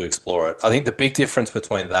looking to explore it. I think the big difference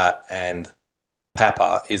between that and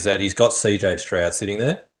Papa is that he's got CJ Stroud sitting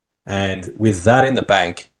there, and with that in the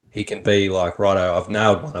bank, he can be like, righto, I've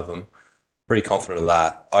nailed one of them. Pretty confident of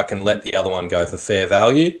that. I can let the other one go for fair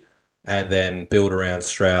value and then build around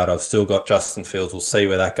Stroud. I've still got Justin Fields. We'll see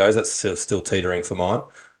where that goes. That's still teetering for mine.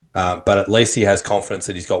 But at least he has confidence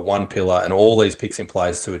that he's got one pillar and all these picks in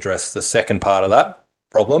place to address the second part of that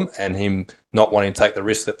problem, and him not wanting to take the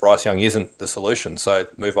risk that Bryce Young isn't the solution. So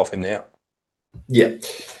move off him now. Yeah.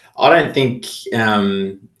 I don't think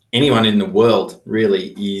anyone in the world really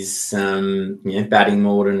is batting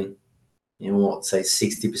more than, say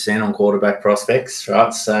 60% on quarterback prospects,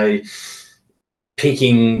 right? So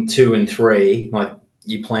picking 2 and 3, like,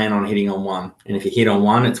 you plan on hitting on one. And if you hit on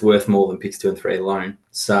one, it's worth more than picks 2 and 3 alone.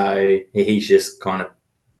 So he's just kind of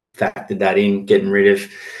factored that in, getting rid of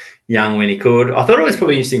Young when he could. I thought it was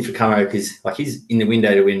probably interesting for Camo because, like, he's in the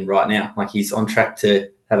window to win right now. Like, he's on track to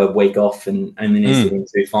have a week off and only needs to win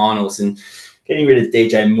 2 finals. And getting rid of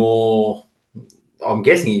DJ Moore, I'm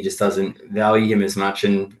guessing he just doesn't value him as much.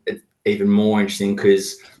 And it's even more interesting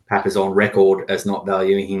because Papa's on record as not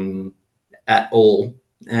valuing him at all.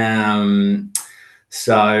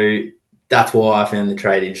 So that's why I found the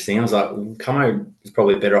trade interesting. I was like, well, Camo is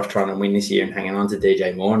probably better off trying to win this year and hanging on to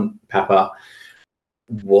DJ Moore, and Papa,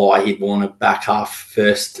 why he'd want a back half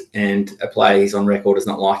first and a player he's on record as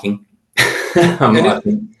not liking.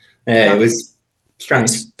 It was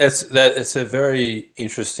strange. It's a very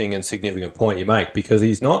interesting and significant point you make, because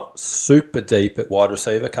he's not super deep at wide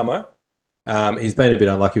receiver, Camo. He's been a bit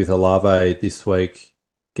unlucky with Olave this week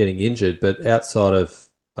getting injured, but outside of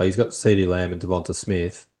he's got CeeDee Lamb and Devonta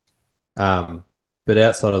Smith. But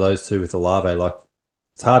outside of those two with Olave, like,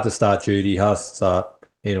 it's hard to start Judy, hard to start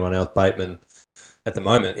anyone else, Bateman, at the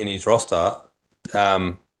moment in his roster.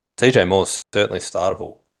 DJ Moore's certainly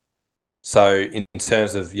startable. So in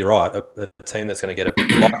terms of, you're right, a team that's going to get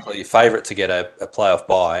a likely favourite to get a playoff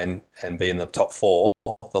bye and be in the top 4,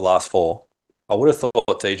 the last 4, I would have thought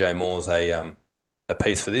DJ Moore's a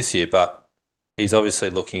piece for this year, but he's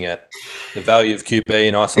obviously looking at the value of QB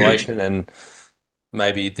in isolation, and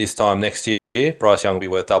maybe this time next year, Bryce Young will be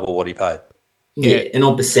worth double what he paid. Yeah, and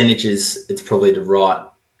on percentages, it's probably the right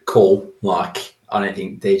call. Like, I don't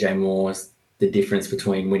think DJ Moore's the difference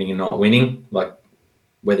between winning and not winning. Like,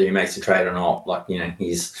 whether he makes a trade or not, like,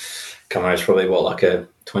 he's Camo's probably like a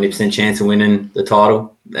 20% chance of winning the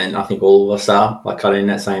title. And I think all of us are, like, kind of in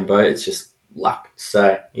that same boat. It's just luck.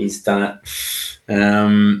 So he's done it.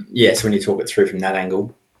 So when you talk it through from that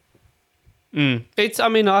angle. I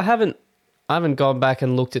haven't gone back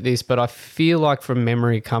and looked at this, but I feel like from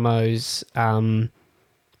memory, Camo's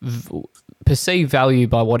perceived value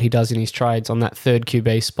by what he does in his trades on that third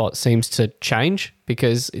QB spot seems to change,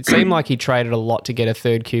 because it seemed like he traded a lot to get a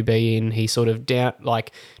third QB in. He sort of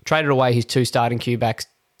traded away his 2 starting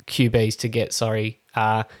QBs to get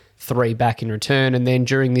 3 back in return, and then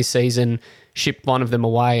during this season shipped one of them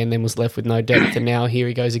away and then was left with no depth, and now here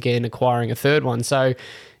he goes again acquiring a third one. So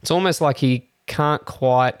it's almost like he can't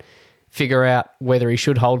quite figure out whether he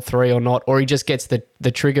should hold 3 or not, or he just gets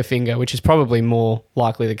the trigger finger, which is probably more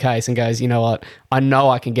likely the case, and goes, you know what, I know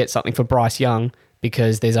I can get something for Bryce Young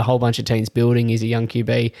because there's a whole bunch of teams building. He's a young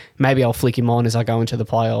QB. Maybe I'll flick him on as I go into the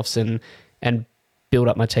playoffs and build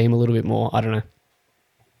up my team a little bit more. I don't know.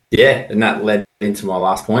 Yeah, and that led into my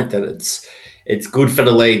last point, that it's good for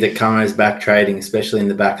the league that Camo's back trading, especially in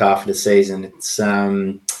the back half of the season. It's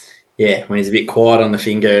when he's a bit quiet on the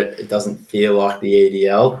finger, it doesn't feel like the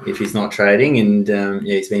EDL if he's not trading. And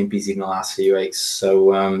he's been busy in the last few weeks.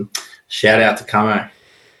 So shout out to Camo.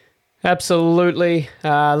 Absolutely.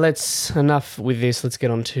 Enough with this. Let's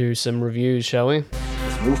get on to some reviews, shall we?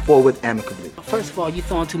 move forward amicably. First of all, you're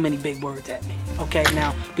throwing too many big words at me. Okay,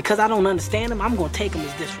 now, because I don't understand them, I'm going to take them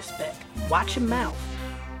as disrespect. Watch your mouth.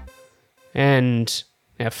 And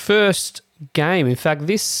our first game, in fact,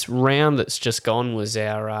 this round that's just gone was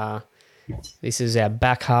this is our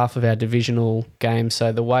back half of our divisional game.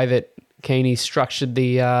 So the way that Keeney structured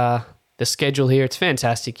the schedule here, it's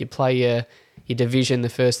fantastic. You play your division the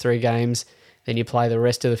first 3 games, then you play the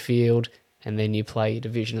rest of the field, and then you play your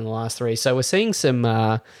division in the last 3. So we're seeing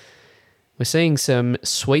some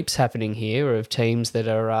sweeps happening here of teams that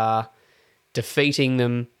are defeating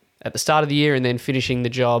them at the start of the year and then finishing the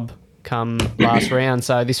job come last round.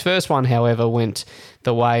 So this first one, however, went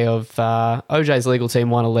the way of OJ's legal team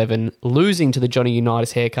 111 losing to the Johnny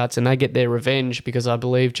Unitas Haircuts, and they get their revenge because I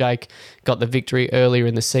believe Jake got the victory earlier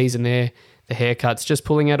in the season there. The Haircuts just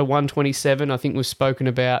pulling out a 127. I think we've spoken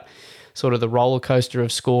about sort of the roller coaster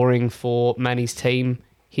of scoring for Manny's team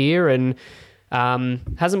here, and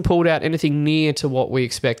hasn't pulled out anything near to what we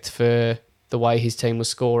expect for the way his team was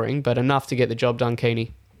scoring, but enough to get the job done,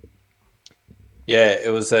 Keeney. Yeah, it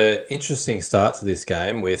was an interesting start to this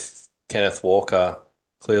game with Kenneth Walker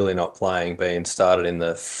clearly not playing, being started in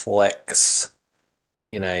the flex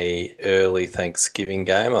in a early Thanksgiving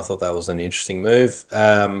game. I thought that was an interesting move.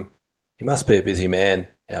 He must be a busy man,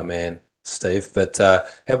 our man, Steve. But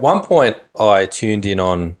at one point, I tuned in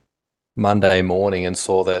on Monday morning and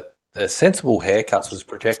saw that the Sensible Haircuts was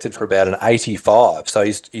projected for about an 85. So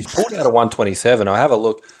he's pulled out a 127. I have a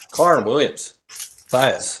look. Kyron Williams,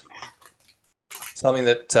 players. Something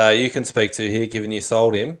that you can speak to here, given you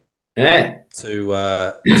sold him to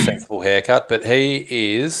the Sensible Haircut. But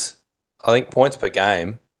he is, I think, points per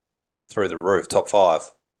game through the roof, top 5.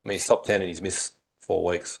 I mean, he's top 10 and he's missed 4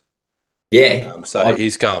 weeks. Yeah. So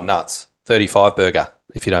he's going nuts. 35 burger,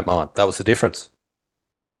 if you don't mind. That was the difference.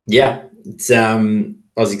 Yeah. It's, I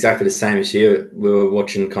was exactly the same as you. We were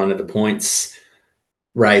watching kind of the points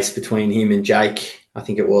race between him and Jake. I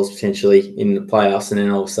think it was potentially in the playoffs, and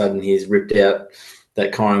then all of a sudden he's ripped out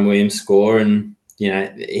that Kyron Williams score, and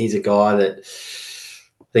he's a guy that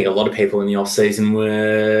I think a lot of people in the off season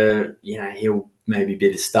were, he'll maybe be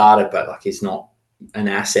the starter, but like he's not an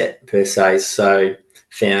asset per se. So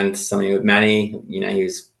found something with Manny. He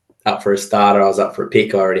was up for a starter. I was up for a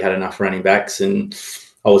pick. I already had enough running backs, and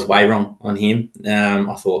I was way wrong on him.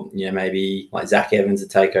 I thought maybe like Zach Evans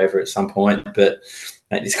would take over at some point, but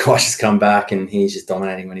this guy's just come back and he's just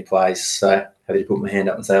dominating when he plays. So happy to put my hand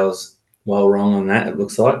up and say I was well wrong on that, it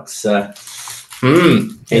looks like. So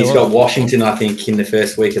he's got Washington, I think, in the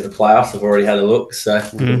first week of the playoffs. I've already had a look. So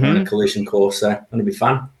we're on a collision course. So it'll be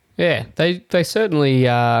fun. Yeah, they certainly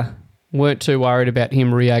weren't too worried about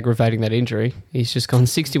him re-aggravating that injury. He's just gone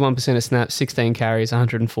 61% of snaps, 16 carries,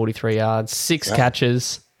 143 yards, 6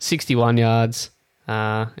 catches, 61 yards,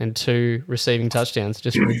 and 2 receiving touchdowns.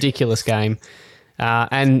 Just a ridiculous game.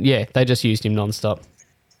 And yeah, they just used him nonstop.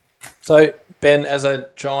 So Ben, as a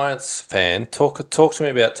Giants fan, talk to me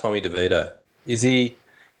about Tommy DeVito. Is he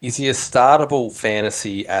a startable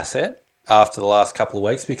fantasy asset after the last couple of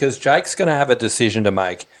weeks? Because Jake's going to have a decision to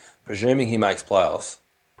make, presuming he makes playoffs,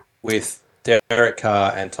 with Derek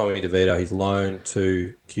Carr and Tommy DeVito. He's loaned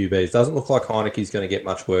to QBs. Doesn't look like Heineke's going to get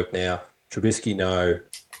much work now. Trubisky, no.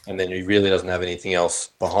 And then he really doesn't have anything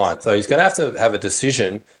else behind. So he's going to have a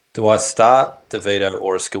decision. Do I start DeVito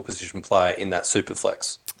or a skill position player in that super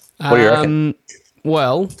flex? What do you reckon?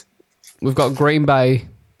 Well, we've got Green Bay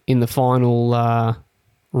in the final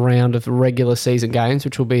round of regular season games,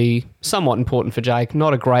 which will be somewhat important for Jake.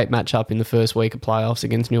 Not a great matchup in the first week of playoffs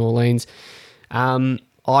against New Orleans.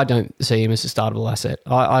 I don't see him as a startable asset.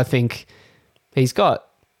 I think he's got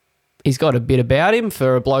a bit about him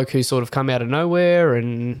for a bloke who's sort of come out of nowhere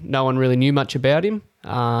and no one really knew much about him.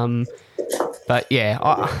 But yeah,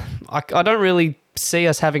 I don't really see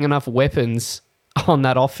us having enough weapons on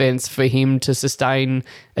that offense for him to sustain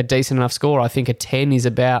a decent enough score. I think a 10 is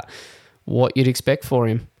about what you'd expect for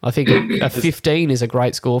him. I think a 15 is a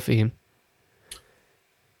great score for him.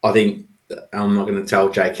 I think I'm not going to tell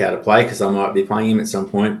Jake how to play because I might be playing him at some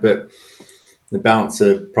point, but the balance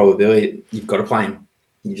of probability, you've got to play him.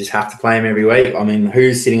 You just have to play him every week. I mean,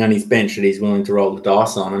 who's sitting on his bench that he's willing to roll the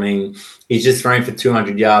dice on? I mean, he's just thrown for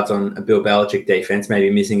 200 yards on a Bill Belichick defense,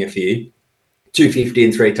 maybe missing a few. 250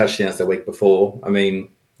 and 3 touchdowns the week before. I mean,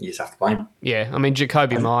 you just have to play him. Yeah, I mean,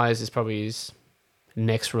 Jacoby Myers is probably his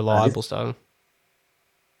next reliable starter.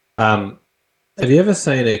 Have you ever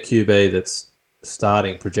seen a QB that's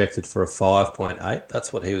starting projected for a 5.8?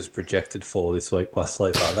 That's what he was projected for this week by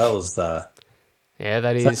Sleeper. That was yeah,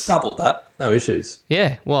 that is doubled that. No issues.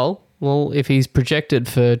 Yeah, well, if he's projected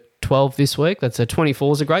for 12 this week. That's a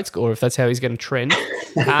 24 is a great score if that's how he's going to trend.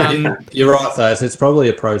 You're right, though. So it's probably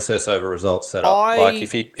a process over results setup. Like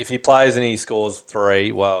if he plays and he scores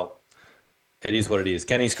 3, well, it is what it is.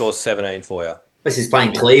 Can he score 17 for you? Unless he's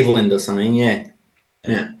playing Cleveland or something, yeah.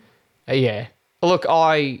 Yeah. Look,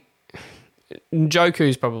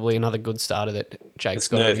 Njoku's probably another good starter that Jake's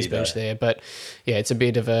got on his bench there. But, yeah, it's a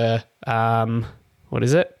bit of a, what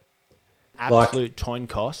is it? Absolute coin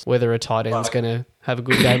cost. Whether a tight end's going to have a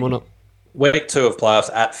good game or not. Week 2 of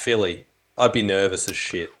playoffs at Philly. I'd be nervous as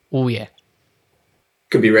shit. Oh, yeah.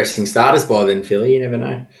 Could be resting starters by then, Philly. You never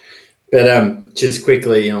know. But just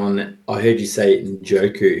quickly on, I heard you say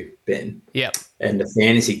Njoku, Ben. Yep. And the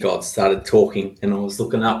fantasy gods started talking, and I was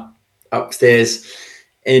looking upstairs.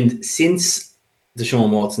 And since Deshaun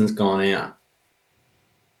Watson's gone out,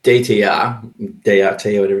 DRT,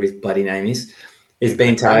 or whatever his bloody name is, has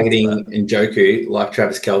been targeting Njoku like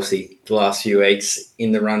Travis Kelce the last few weeks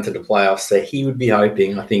in the run to the playoffs. So he would be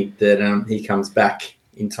hoping, I think, that he comes back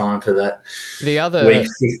in time for that week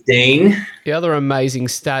 15. The other amazing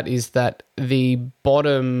stat is that the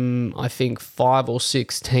bottom, I think, 5 or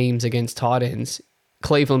 6 teams against tight ends,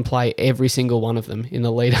 Cleveland play every single one of them in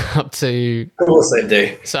the lead up to... Of course they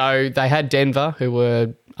do. So they had Denver, who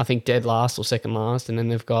were, I think, dead last or second last, and then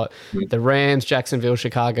they've got the Rams, Jacksonville,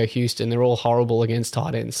 Chicago, Houston. They're all horrible against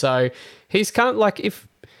tight ends. So he's kind of like, if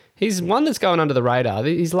he's one that's going under the radar,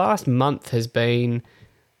 his last month has been...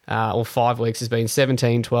 or 5 weeks has been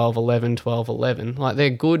 17, 12, 11, 12, 11. Like, they're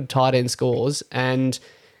good tight end scores, and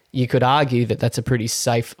you could argue that that's a pretty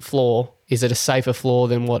safe floor. Is it a safer floor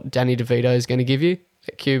than what Danny DeVito is going to give you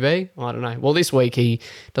at QB? I don't know. Well, this week he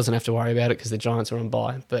doesn't have to worry about it because the Giants are on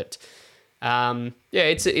bye. But,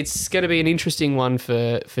 it's going to be an interesting one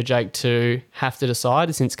for Jake to have to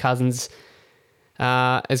decide since Cousins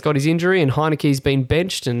has got his injury and Heineke's been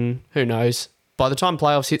benched, and who knows. By the time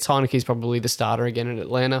playoffs hits, Heineke's probably the starter again in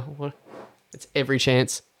Atlanta. It's every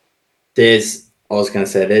chance. There's no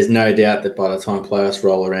doubt that by the time playoffs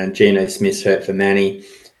roll around, Geno Smith's hurt for Manny,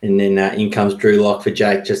 and then in comes Drew Lock for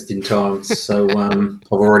Jake just in time. So I've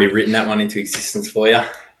already written that one into existence for you.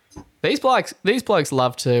 These blokes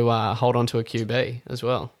love to hold on to a QB as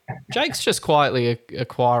well. Jake's just quietly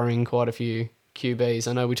acquiring quite a few QBs.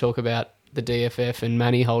 I know we talk about the DFF and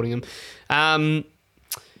Manny holding them.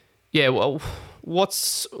 Yeah, well, what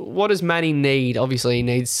does Manny need? Obviously, he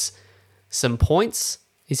needs some points.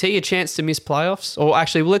 Is he a chance to miss playoffs? Or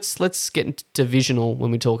actually, let's get into divisional when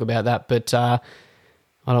we talk about that. But I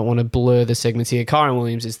don't want to blur the segments here. Kyron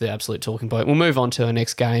Williams is the absolute talking point. We'll move on to our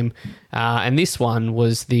next game, and this one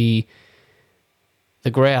was the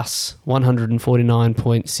Grouse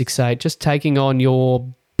 149.68, just taking on your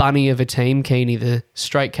bunny of a team, Keeney, the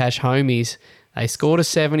Straight Cash Homies. They scored a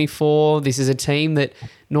 74. This is a team that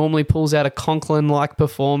normally pulls out a Conklin-like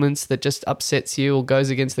performance that just upsets you or goes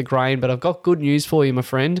against the grain. But I've got good news for you, my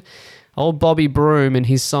friend. Old Bobby Broom and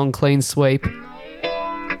his song Clean Sweep.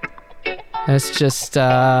 That's just,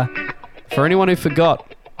 for anyone who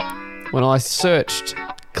forgot, when I searched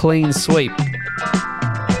Clean Sweep,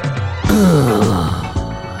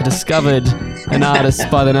 I discovered an artist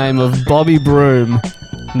by the name of Bobby Broom.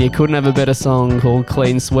 And you couldn't have a better song called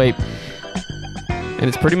Clean Sweep. And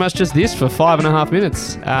it's pretty much just this for 5.5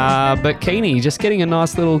 minutes. But Keeney just getting a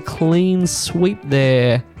nice little clean sweep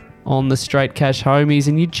there on the Straight Cash Homies,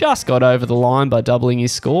 and you just got over the line by doubling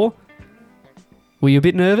his score. Were you a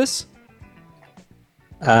bit nervous?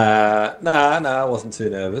 No, I wasn't too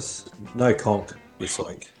nervous. No conk this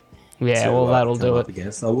week. Yeah, well, that'll do it.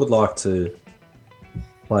 Against. I would like to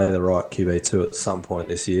play the right QB2 at some point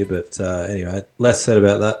this year, but anyway, less said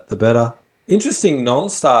about that, the better. Interesting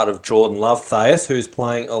non-start of Jordan Love, Thais, who's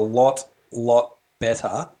playing a lot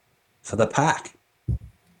better for the Pack.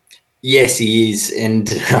 Yes, he is.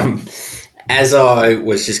 And as I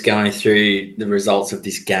was just going through the results of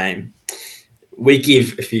this game, we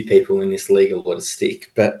give a few people in this league a lot of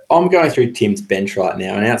stick, but I'm going through Tim's bench right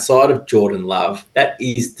now, and outside of Jordan Love, that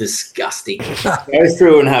is disgusting. Go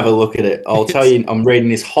through and have a look at it. I'll tell you, I'm reading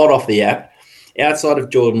this hot off the app. Outside of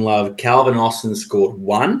Jordan Love, Calvin Austin scored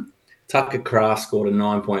 1. Tucker Kraft scored a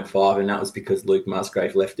 9.5, and that was because Luke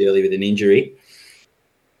Musgrave left early with an injury.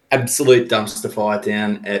 Absolute dumpster fire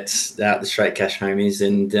down at the Straight Cash Homies.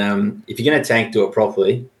 And if you're going to tank, do it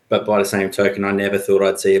properly. But by the same token, I never thought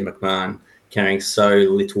I'd see a McMahon carrying so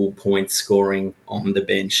little point scoring on the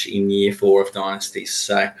bench in year 4 of Dynasty.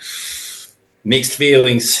 So mixed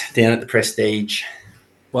feelings down at the Prestige.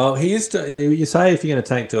 Well, he is. You say if you're going to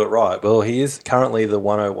tank, do it right. Well, he is currently the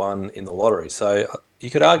 101 in the lottery. So you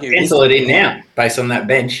could argue... Cancel it in now, based on that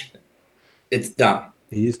bench. It's done.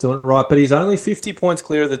 He is doing it right, but he's only 50 points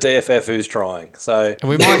clear of the DFF who's trying. So And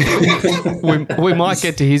we might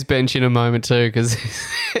get to his bench in a moment too, because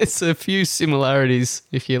it's a few similarities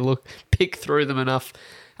if you pick through them enough.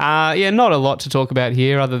 Not a lot to talk about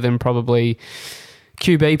here other than probably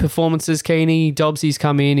QB performances. Keeney, Dobbsy's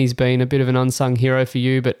come in. He's been a bit of an unsung hero for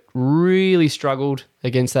you, but really struggled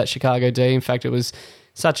against that Chicago D. In fact, it was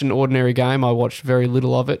such an ordinary game. I watched very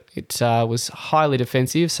little of it. It was highly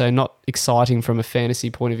defensive, so not exciting from a fantasy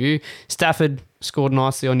point of view. Stafford scored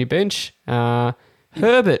nicely on your bench.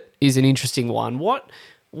 Herbert is an interesting one.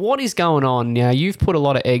 What is going on now? You've put a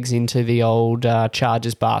lot of eggs into the old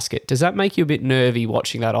Chargers basket. Does that make you a bit nervy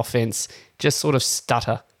watching that offense just sort of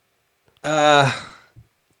stutter? Yeah,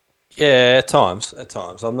 at times.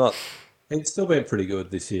 I'm not. It's still been pretty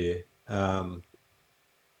good this year.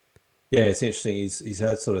 Yeah, it's interesting. He's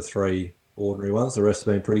had sort of three ordinary ones. The rest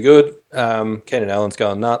have been pretty good. Keenan Allen's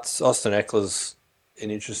going nuts. Austin Eckler's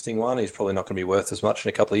an interesting one. He's probably not going to be worth as much in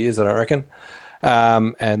a couple of years, I don't reckon.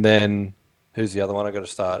 And then who's the other one I've got to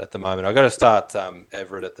start at the moment? I've got to start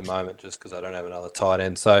Everett at the moment just because I don't have another tight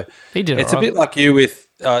end. So it's a bit like you with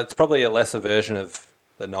it's probably a lesser version of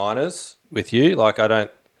the Niners with you. Like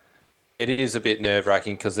it is a bit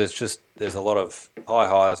nerve-wracking because there's a lot of high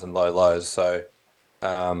highs and low lows. So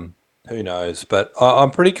who knows? But I'm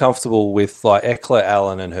pretty comfortable with like Eckler,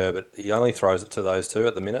 Allen, and Herbert. He only throws it to those two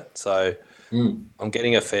at the minute. So I'm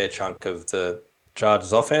getting a fair chunk of the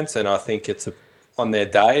Chargers offense, and I think on their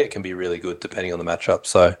day, it can be really good depending on the matchup.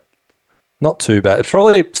 So not too bad. It's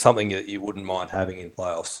probably something that you wouldn't mind having in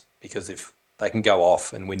playoffs because if they can go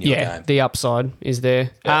off and win your game. Yeah, the upside is there.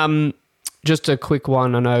 Yeah. Just a quick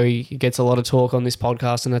one. I know he gets a lot of talk on this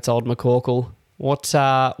podcast, and that's old McCorkle.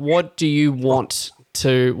 What do you want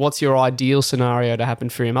what's your ideal scenario to happen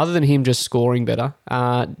for him other than him just scoring better?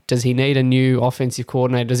 Does he need a new offensive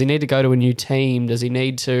coordinator? Does he need to go to a new team? What does he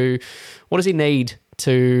need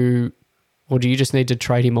to, or do you just need to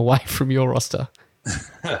trade him away from your roster?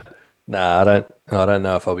 Nah, I don't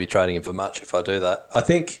know if I'll be trading him for much if I do that. I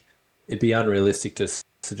think it'd be unrealistic to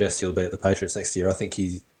suggest he'll be at the Patriots next year. I think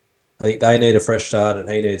they need a fresh start and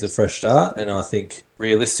he needs a fresh start. And I think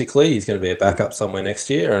realistically, he's going to be a backup somewhere next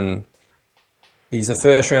year. And he's a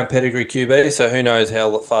first-round pedigree QB, so who knows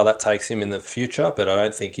how far that takes him in the future, but I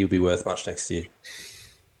don't think he'll be worth much next year.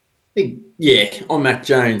 Yeah, I'm Mac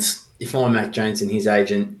Jones. If I'm Mac Jones and his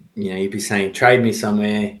agent, you'd be saying, trade me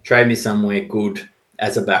somewhere good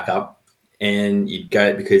as a backup, and you'd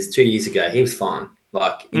go, because 2 years ago, he was fine.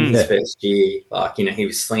 Like, in his first year, he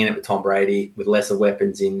was slinging it with Tom Brady with lesser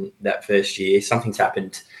weapons in that first year. Something's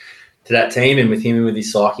happened to that team and with him and with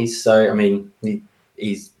his psyches. So, I mean,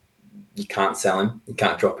 you can't sell him. You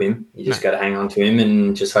can't drop him. You just got to hang on to him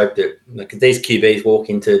and just hope that these QBs walk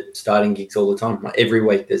into starting gigs all the time. Like every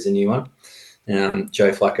week there's a new one.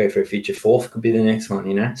 Joe Flacco for a future fourth could be the next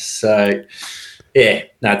one, So, yeah,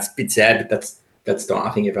 it's a bit sad, but that's I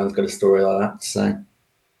think everyone's got a story like that. So,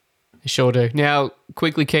 Sure do. Now,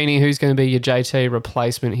 quickly, Keeney, who's going to be your JT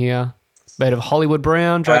replacement here? Bit of Hollywood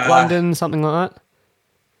Brown, Drake London, something like that?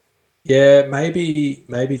 Yeah,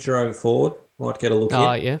 maybe Jerome Ford might get a look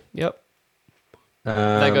in. Yeah, yep. They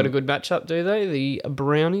got a good matchup, do they? The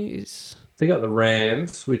Brownies? They got the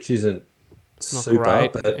Rams, which isn't Not super,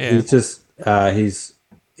 great, but yeah. he's just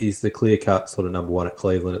he's the clear-cut sort of number one at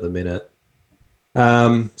Cleveland at the minute.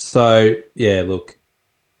 So, yeah, look,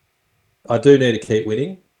 I do need to keep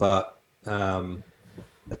winning, but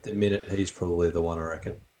at the minute, he's probably the one, I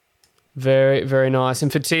reckon. Very, very nice.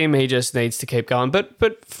 And for Tim, he just needs to keep going.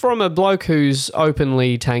 But from a bloke who's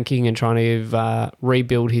openly tanking and trying to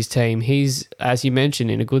rebuild his team, he's, as you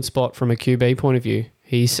mentioned, in a good spot from a QB point of view.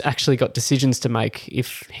 He's actually got decisions to make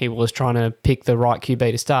if he was trying to pick the right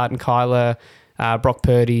QB to start. And Kyler, Brock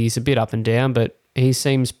Purdy's a bit up and down, but he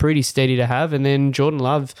seems pretty steady to have. And then Jordan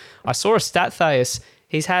Love, I saw a stat, Thais.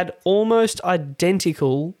 He's had almost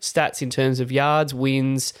identical stats in terms of yards,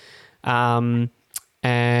 wins,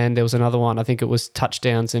 and there was another one, I think it was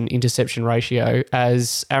touchdowns and interception ratio,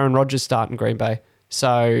 as Aaron Rodgers starting Green Bay.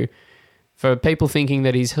 So for people thinking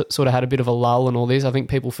that he's sort of had a bit of a lull and all this, I think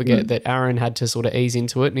people forget that Aaron had to sort of ease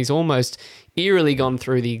into it, and he's almost eerily gone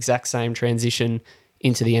through the exact same transition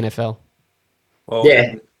into the NFL. Well,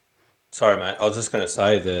 yeah. Sorry, mate. I was just going to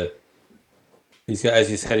say he's got,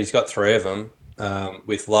 as you said, he's got three of them.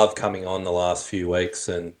 With Love coming on the last few weeks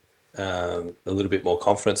and a little bit more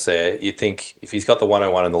confidence there, you think if he's got the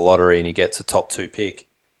 101 in the lottery and he gets a top 2 pick,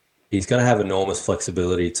 he's going to have enormous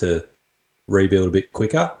flexibility to rebuild a bit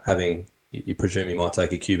quicker, you presume he might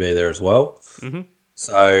take a QB there as well. Mm-hmm.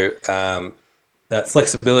 So that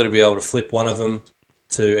flexibility to be able to flip one of them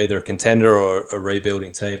to either a contender or a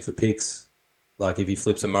rebuilding team for picks, Like if he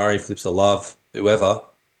flips a Murray, flips a Love, whoever,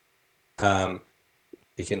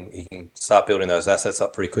 he can start building those assets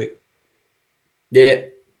up pretty quick. Yeah,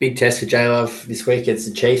 big test for J Love this week against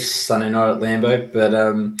the Chiefs, Sunday night at Lambeau. But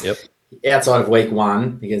outside of week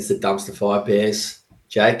 1 against the dumpster fire Bears,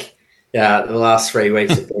 Jake, the last 3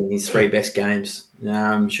 weeks have been his 3 best games.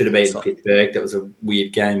 Should have beaten Pittsburgh. That was a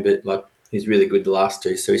weird game, but like he's really good the last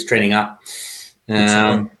 2, so he's trending up.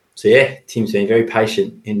 So yeah, Tim's been very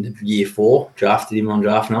patient in year 4. Drafted him on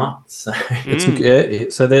draft night. So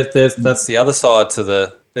so there's that's the other side to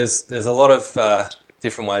the. There's a lot of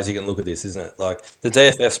different ways you can look at this, isn't it? Like the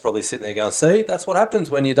DFF's probably sitting there going, "See, that's what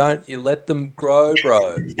happens when you let them grow,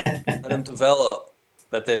 bro. Let them develop."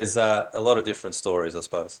 But there's a lot of different stories, I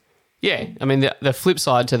suppose. Yeah, I mean the flip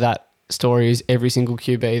side to that story is every single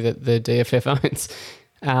QB that the DFF owns.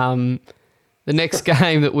 The next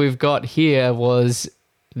game that we've got here was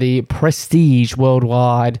the Prestige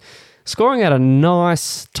Worldwide, scoring at a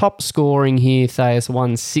nice top scoring here. Thais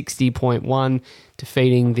 160.1,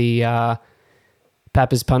 defeating the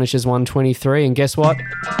Pappers Punishers 123. And guess what?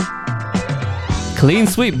 Clean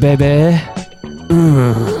sweep, baby.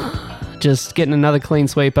 Just getting another clean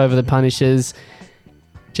sweep over the Punishers.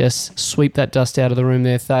 Just sweep that dust out of the room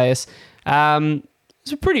there, Thais.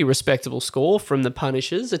 It's a pretty respectable score from the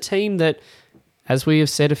Punishers, a team that, as we have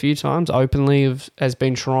said a few times, openly has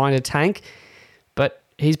been trying to tank. But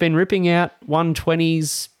he's been ripping out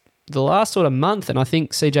 120s the last sort of month, and I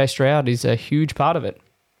think CJ Stroud is a huge part of it.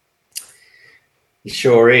 He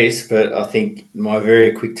sure is, but I think my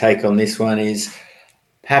very quick take on this one is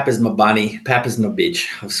Pappa's my bunny, Pappa's my bitch.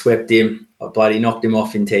 I've swept him. I bloody knocked him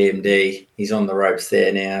off in TMD. He's on the ropes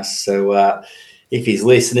there now. So if he's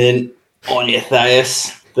listening, on your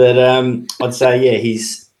Thais. But I'd say, yeah,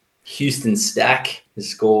 he's Houston Stack has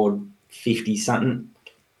scored 50-something.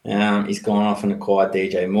 He's gone off and acquired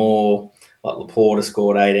DJ Moore. Like Laporta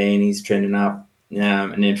scored 18. He's trending up.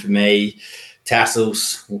 And then for me,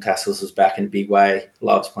 Tassels. Well, Tassels was back in a big way.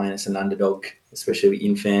 Loves playing as an underdog, especially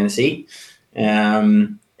in fantasy.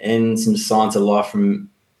 And some signs of life from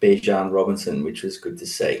Bijan Robinson, which was good to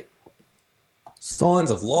see. Signs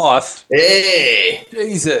of life. Hey,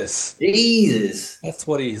 Jesus. That's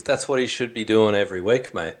what he should be doing every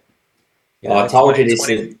week, mate. I told you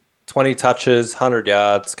this. 20 touches, 100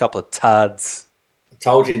 yards, couple of tuds. I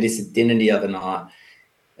told you this at dinner the other night.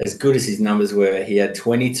 As good as his numbers were, he had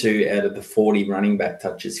 22 out of the 40 running back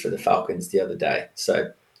touches for the Falcons the other day.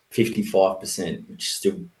 So 55%, which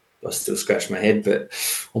I still scratch my head, but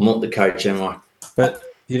I'm not the coach, am I? But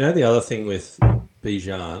you know the other thing with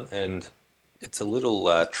Bijan, and it's a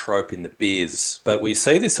little trope in the biz, but we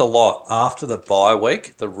see this a lot after the bye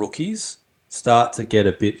week. The rookies start to get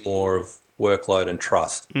a bit more of workload and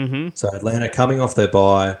trust. Mm-hmm. So Atlanta coming off their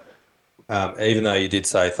bye, even though you did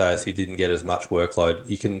say, Thais, he didn't get as much workload,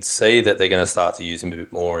 you can see that they're going to start to use him a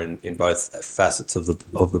bit more in both facets of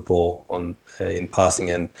the ball in passing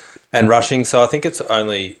and rushing. So I think it's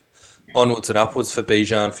only onwards and upwards for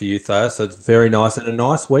Bijan for you, Thais. So it's very nice, and a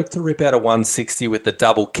nice week to rip out a 160 with the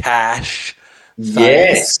double cash.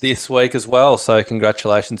 Yes, this week as well. So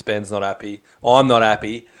congratulations, Ben's not happy. I'm not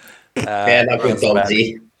happy.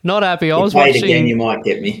 Not happy. I was watching. Again, you might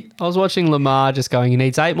get me. I was watching Lamar just going, he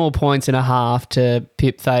needs 8 more points and a half to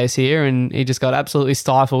pip Thais here, and he just got absolutely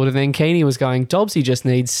stifled. And then Keeney was going, Dobbsy just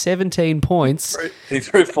needs 17 points. He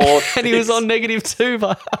threw 4. And he was on -2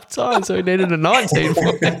 by half time, so he needed a 19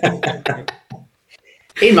 point.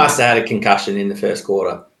 He must have had a concussion in the first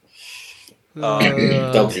quarter.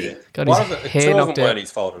 Dobbsy. Got his hair knocked out. Weren't his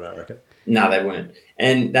fault, I reckon. No, they weren't.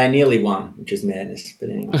 And they nearly won, which is madness. But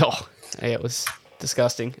anyway. Oh, yeah, it was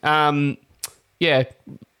disgusting. Yeah,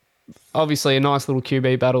 obviously a nice little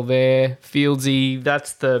QB battle there. Fieldsy,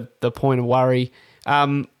 that's the point of worry.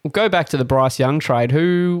 We'll go back to the Bryce Young trade.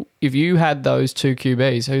 Who, if you had those 2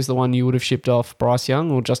 QBs, who's the one you would have shipped off, Bryce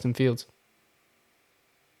Young or Justin Fields?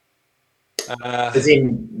 As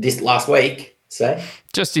in this last week, say?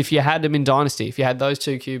 Just if you had them in Dynasty, if you had those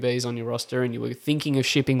 2 QBs on your roster and you were thinking of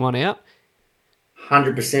shipping one out?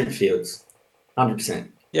 100% Fields.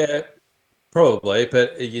 100%. Yeah, probably,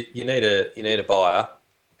 but you need a buyer,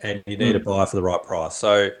 and you need a buyer for the right price.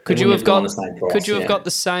 So could you have got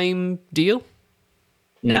the same deal?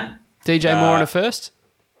 No. DJ Moore in a first?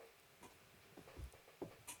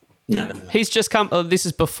 No. He's just come. This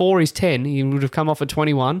is before he's 10. He would have come off at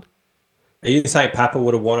 21. Are you saying Papa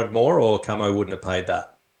would have wanted more, or Camo wouldn't have paid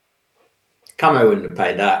that? Camo wouldn't have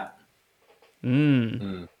paid that.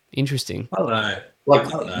 Interesting. I don't know.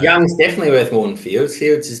 Young's definitely worth more than Fields.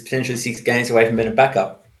 Fields is potentially 6 games away from being a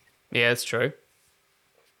backup. Yeah, that's true.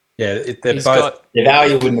 Yeah, they're both. The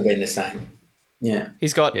value wouldn't have been the same. Yeah.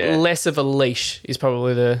 He's got less of a leash. Is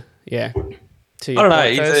probably the I don't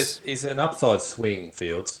know. He's an upside swing,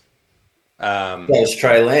 Fields. There's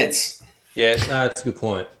Trey Lance. Yeah, no, that's a good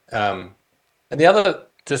point. And the other,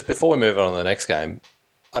 just before we move on to the next game,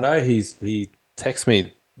 I know he texted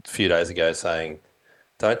me a few days ago saying,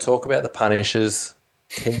 "Don't talk about the Punishers.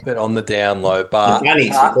 Keep it on the down low." But The bunnies,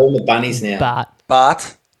 we call them the bunnies now.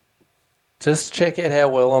 But just check out how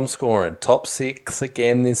well I'm scoring. Top 6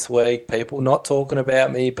 again this week. People not talking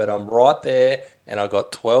about me, but I'm right there, and I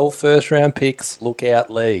got 12 first-round picks. Look out,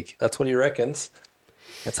 league. That's what he reckons.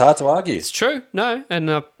 It's hard to argue. It's true. No,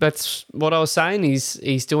 and that's what I was saying.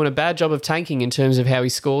 He's doing a bad job of tanking in terms of how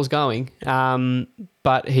his score's going.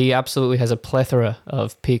 But he absolutely has a plethora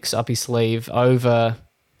of picks up his sleeve over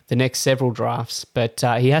the next several drafts. But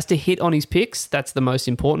he has to hit on his picks. That's the most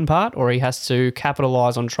important part, or he has to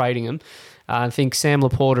capitalise on trading them. I think Sam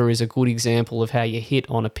Laporta is a good example of how you hit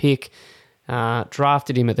on a pick.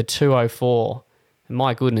 Drafted him at the 204. And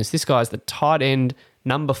my goodness, this guy's the tight end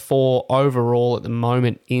number 4 overall at the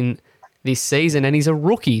moment in this season, and he's a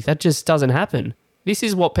rookie. That just doesn't happen. This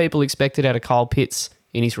is what people expected out of Kyle Pitts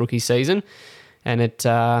in his rookie season, and it's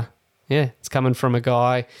coming from a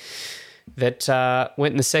guy that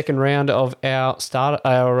went in the second round of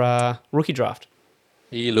our rookie draft.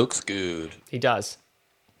 He looks good. He does.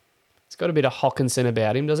 He's got a bit of Hawkinson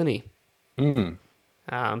about him, doesn't he?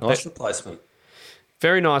 Nice replacement.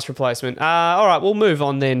 Very nice replacement. All right, we'll move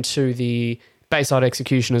on then to the Bayside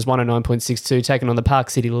Executioners 109.62, taking on the Park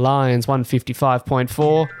City Lions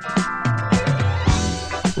 155.4.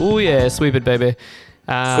 Oh yeah, sweep it, baby.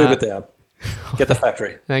 Sweep it down. Get the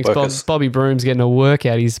factory. Thanks, Bob. Bobby Broom's getting a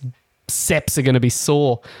workout. His seps are going to be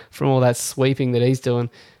sore from all that sweeping that he's doing.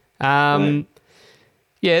 Yeah,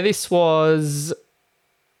 this was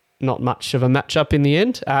not much of a matchup in the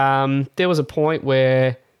end. There was a point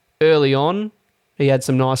where early on, he had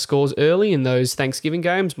some nice scores early in those Thanksgiving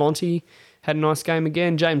games. Monty had a nice game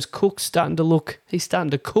again. James Cook's starting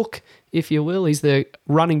to cook, if you will. He's the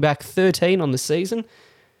running back 13 on the season.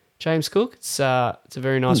 James Cook. It's a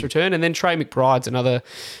very nice return. And then Trey McBride's another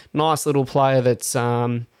nice little player that's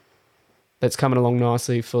coming along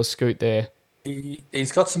nicely for Scoot there.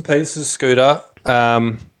 He's got some pieces, Scooter.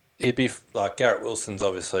 He'd be like Garrett Wilson's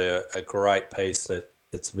obviously a great piece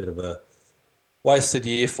that's a bit of a wasted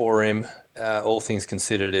year for him. All things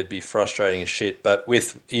considered, it'd be frustrating as shit. But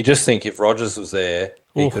you just think if Rodgers was there,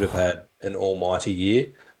 he could have had an almighty year.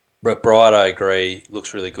 But Bright, I agree,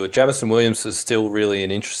 looks really good. Jamison Williams is still really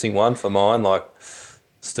an interesting one for mine. Like,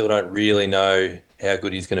 still don't really know how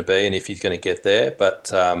good he's going to be and if he's going to get there.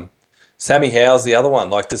 But Sammy Howell's the other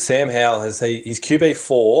one. Like, does Sam Howell, he's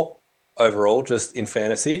QB4 overall, just in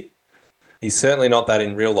fantasy? He's certainly not that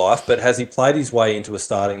in real life, but has he played his way into a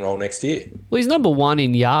starting role next year? Well, he's number 1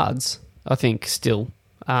 in yards, I think, still,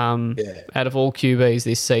 out of all QBs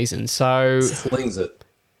this season. So slings it.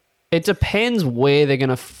 It depends where they're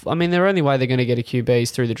going to... the only way they're going to get a QB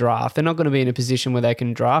is through the draft. They're not going to be in a position where they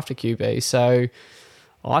can draft a QB. So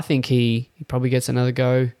I think he probably gets another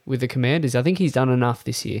go with the Commanders. I think he's done enough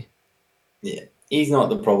this year. Yeah, he's not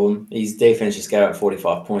the problem. His defense just gave up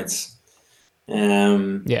 45 points.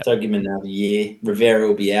 So give him another year. Rivera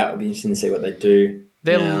will be out. It'll be interesting to see what they do.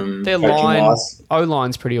 Their line,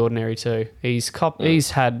 O-line's pretty ordinary too. He's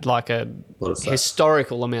had like a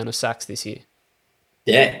historical amount of sacks this year.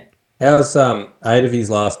 Yeah. How's 8 of his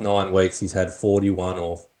last 9 weeks? He's had 41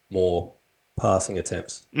 or more passing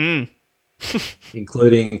attempts,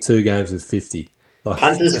 including 2 games with 50. Like,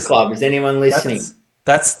 Hunters Club. Is anyone listening?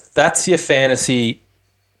 That's your fantasy.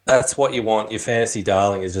 That's what you want. Your fantasy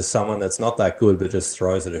darling is just someone that's not that good, but just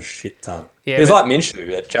throws it a shit ton. Yeah, he's like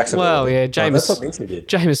Minshew at Jacksonville. Well, yeah, that's what Minshew did.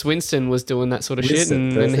 Jameis Winston was doing that sort of shit,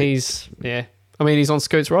 and he's he's on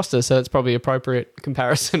Scoot's roster, so it's probably appropriate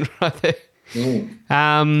comparison right there.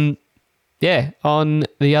 On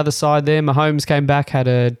the other side there, Mahomes came back, had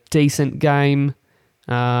a decent game,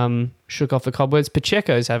 shook off the cobwebs.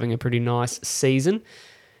 Pacheco's having a pretty nice season.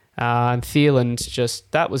 And Thielen,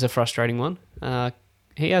 that was a frustrating one.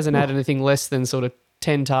 He hasn't had anything less than sort of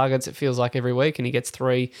 10 targets, it feels like, every week, and he gets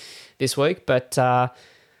 3 this week. But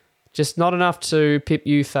just not enough to pip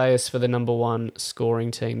you, Thais, for the number 1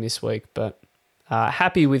 scoring team this week. But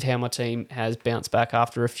happy with how my team has bounced back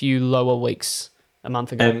after a few lower weeks a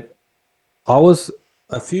month ago. And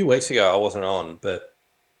a few weeks ago, I wasn't on, but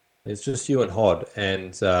it's just you and Hod.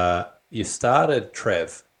 And you started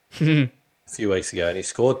Trev a few weeks ago, and he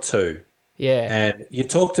scored 2. Yeah. And you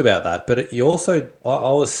talked about that, but you also,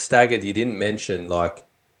 I was staggered you didn't mention, like,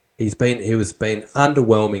 he was been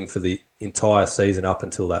underwhelming for the entire season up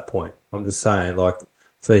until that point. I'm just saying, like,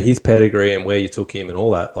 for his pedigree and where you took him and all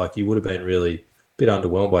that, like, you would have been really bit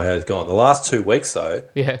underwhelmed by how he's gone. The last 2 weeks, though,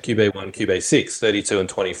 Yeah. QB1, QB6, 32 and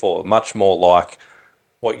 24, much more like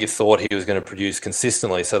what you thought he was going to produce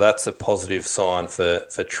consistently. So that's a positive sign for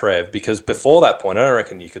Trev, because before that point, I don't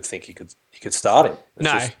reckon you could think you could start him. It's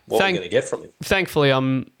No, just what we're going to get from him. Thankfully,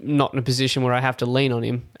 I'm not in a position where I have to lean on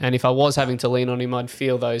him. And if I was having to lean on him, I'd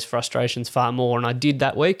feel those frustrations far more. And I did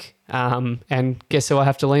that week. And guess who I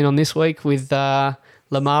have to lean on this week with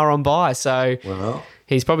Lamar on bye. So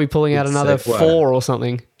he's probably pulling out another 4 or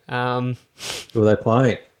something. Who are they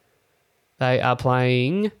playing? They are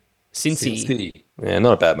playing Cincy. Yeah,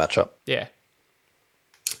 not a bad matchup. Yeah.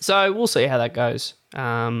 So we'll see how that goes.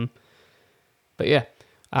 But yeah.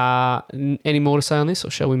 Any more to say on this,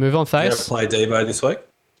 or shall we move on? You going to Thais? play Debo this week?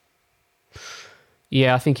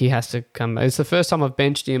 Yeah, I think he has to come. It's the first time I've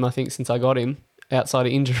benched him, I think, since I got him outside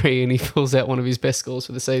of injury, and he pulls out one of his best scores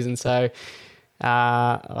for the season. So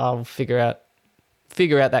I'll figure out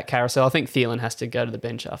that carousel. I think Thielen has to go to the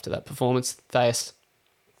bench after that performance. Thais?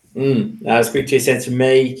 It's quick 2 cents from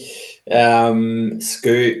me.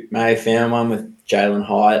 Scoot may have found one with Jalen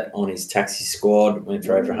Hyatt on his taxi squad. Went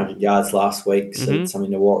for over 100 yards last week, so it's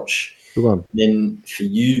something to watch. Good one. Then for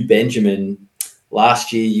you, Benjamin,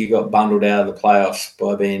 last year you got bundled out of the playoffs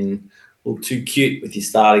by being a little too cute with your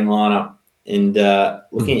starting lineup. And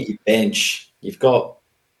looking at your bench, you've got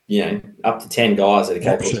up to 10 guys that are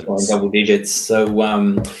capable of scoring double digits. So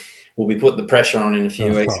we'll be putting the pressure on in a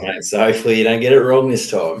few weeks, mate. So hopefully you don't get it wrong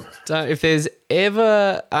this time. So if there's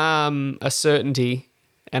ever a certainty,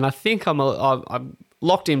 and I think I'm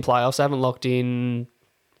locked in playoffs. I haven't locked in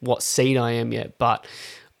what seed I am yet, but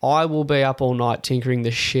I will be up all night tinkering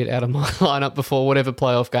the shit out of my lineup before whatever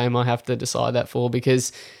playoff game I have to decide that for,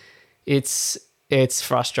 because it's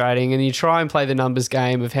frustrating. And you try and play the numbers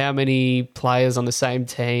game of how many players on the same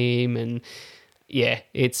team, and yeah,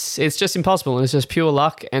 it's just impossible, and it's just pure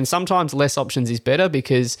luck. And sometimes less options is better,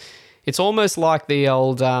 because it's almost like the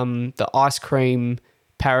old the ice cream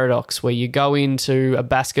paradox, where you go into a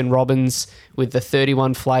Baskin Robbins with the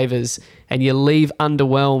 31 flavors and you leave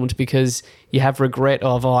underwhelmed because you have regret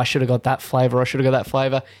of, I should have got that flavor, I should have got that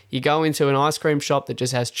flavor. You go into an ice cream shop that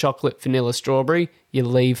just has chocolate, vanilla, strawberry, you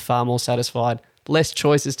leave far more satisfied. Less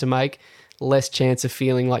choices to make, less chance of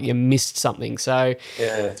feeling like you missed something. So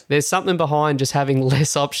there's something behind just having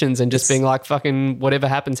less options and just being like, fucking whatever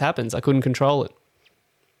happens, happens. I couldn't control it.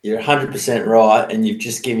 You're 100% right, and you've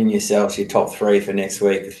just given yourselves your top 3 for next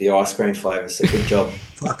week with the ice cream flavours. So good job.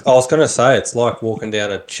 Fuck, I was going to say, it's like walking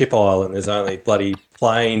down a chip aisle and there's only bloody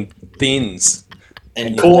plain thins.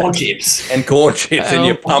 And corn chips. And corn chips, and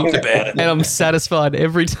you're pumped about it. And I'm satisfied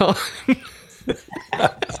every time.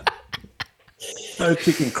 No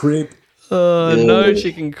chicken crimp. No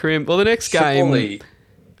chicken crimp. Well, the next game... Surely,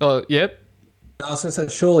 Oh, yep. I was going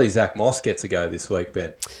to say, surely Zach Moss gets a go this week,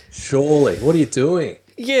 Ben. Surely. What are you doing?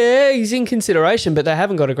 Yeah, he's in consideration, but they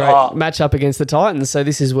haven't got a great matchup against the Titans. So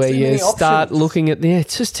this is where you start looking at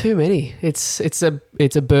it's just too many. It's a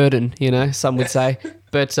burden, some would say.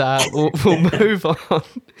 But we'll move on.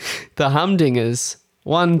 The Humdingers,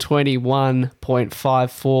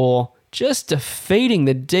 121.54, just defeating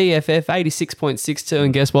the DFF 86.62.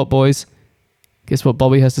 And guess what, boys? Guess what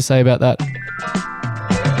Bobby has to say about that?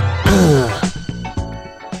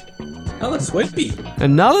 Another sweepy.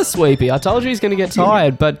 Another sweepy. I told you he's going to get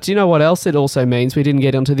tired, but do you know what else it also means? We didn't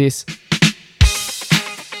get onto this.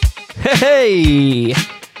 Hey!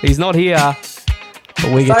 He's not here,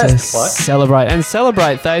 but we get to celebrate. And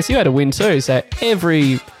celebrate, Thais. You had a win too, so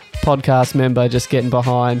every podcast member just getting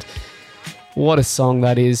behind. What a song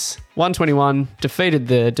that is. 121, defeated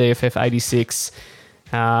the DFF 86,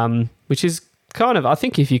 which is kind of, I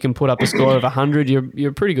think if you can put up a score of 100,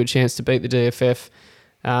 you're a pretty good chance to beat the DFF.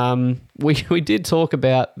 We did talk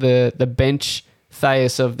about the bench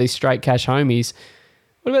Thais of the straight cash homies.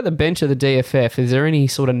 What about the bench of the DFF? Is there any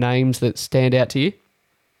sort of names that stand out to you?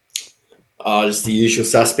 Just the usual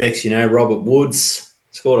suspects, Robert Woods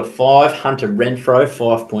scored a 5, Hunter Renfro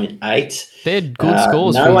 5.8. They're good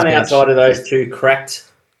scores. No one outside of those two cracked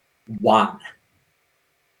 1.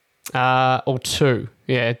 Or 2.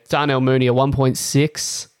 Yeah, Darnell Mooney a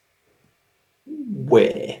 1.6.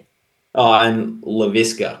 Where? Oh, and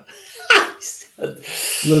LaVisca.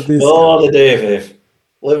 LaVisca. Oh, the DFF.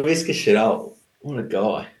 LaVisca shit up. What a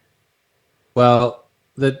guy. Well,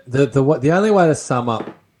 the only way to sum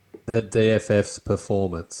up the DFF's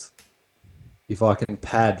performance, if I can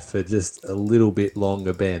pad for just a little bit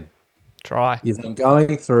longer, Ben, is I'm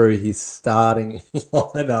going through his starting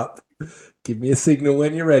lineup. Give me a signal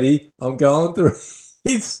when you're ready. I'm going through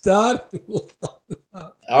his starting lineup. I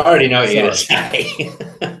already know what you're going to say.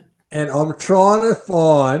 And I'm trying to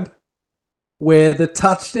find where the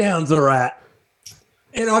touchdowns are at.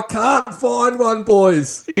 And I can't find one,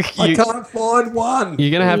 boys. I can't find one.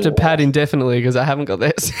 You're going to have to pad indefinitely because I haven't got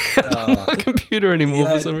that sound on my computer anymore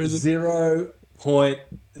for some reason.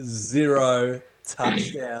 0.0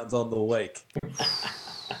 touchdowns on the week.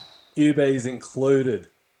 QBs included.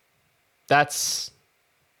 That's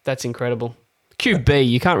incredible. QB,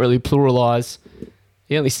 you can't really pluralize.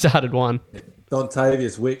 He only started one.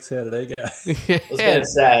 Dontavius Wicks, how did he go? I was going to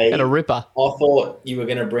say, and a ripper. I thought you were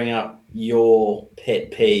going to bring up your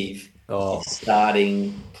pet peeve of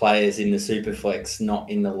starting players in the Superflex, not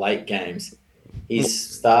in the late games.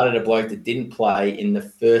 He's started a bloke that didn't play in the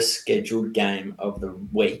first scheduled game of the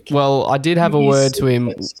week. Well, I did have a word to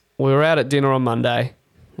him. We were out at dinner on Monday.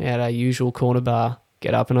 We had our usual corner bar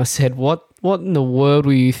get up, and I said, "What in the world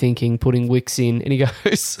were you thinking putting Wicks in?" And he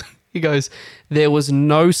goes, "There was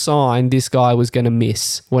no sign this guy was going to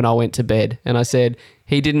miss when I went to bed." And I said,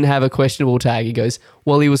 "He didn't have a questionable tag." He goes,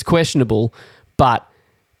 "Well, he was questionable, but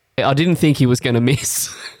I didn't think he was going to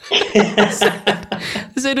miss." I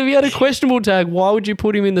said, if he had a questionable tag, why would you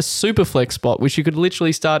put him in the super flex spot, which you could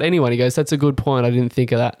literally start anyone? He goes, "That's a good point. I didn't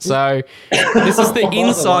think of that." So this is the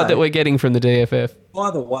insight that we're getting from the DFF.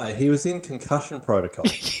 By the way, he was in concussion protocol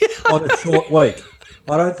on a short week.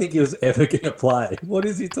 I don't think he was ever going to play. What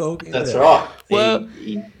is he talking about? That's right. Well,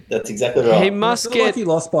 that's exactly right. He must get. Like he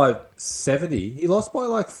lost by 70. He lost by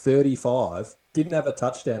like 35. Didn't have a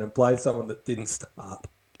touchdown and played someone that didn't start.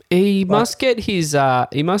 He must get his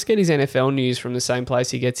NFL news from the same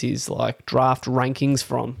place he gets his like draft rankings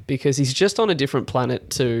from, because he's just on a different planet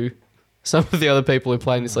to some of the other people who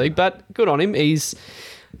play in this league. But good on him.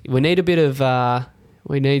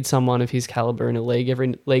 We need someone of his caliber in a league.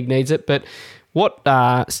 Every league needs it. But what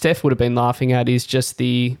Steph would have been laughing at is just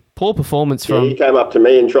the poor performance from. He came up to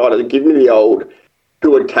me and tried to give me the old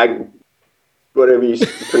good tag, whatever you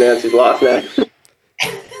pronounce his last name.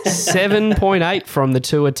 7.8 from the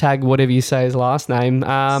Tua tag, whatever you say his last name.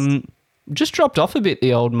 Just dropped off a bit,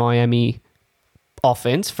 the old Miami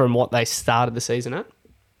offense from what they started the season at.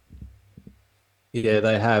 Yeah,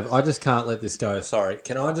 they have. I just can't let this go. Sorry.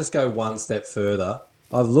 Can I just go one step further?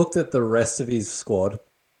 I've looked at the rest of his squad.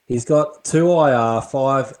 He's got 2 IR,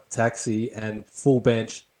 5 taxi, and full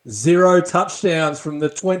bench. 0 touchdowns from the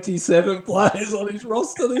 27 players on his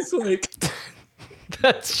roster this week.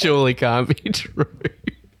 That surely can't be true.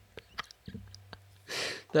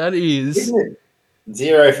 That is. Isn't it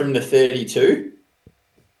 0 from the 32?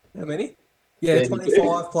 How many? Yeah, 32.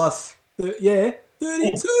 25 plus.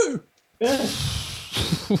 32. Yeah.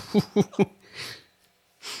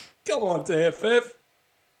 Come on, DFF.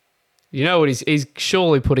 You know what? He's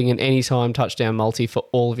surely putting an anytime touchdown multi for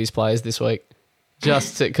all of his players this week,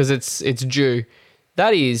 just because it's due.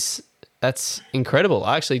 That's incredible.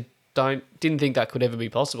 I actually didn't think that could ever be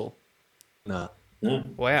possible. No.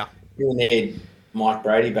 Wow. You'll need Mike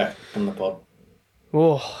Brady back on the pod.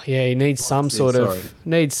 Oh yeah, he needs some sort of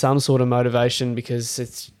motivation, because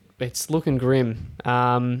it's looking grim.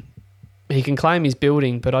 He can claim he's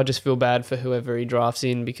building, but I just feel bad for whoever he drafts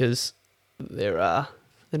in, because they're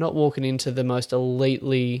not walking into the most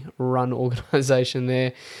elitely run organisation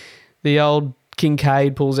there. The old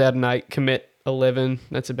Kincaid pulls out an 8, Komet 11.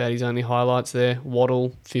 That's about his only highlights there.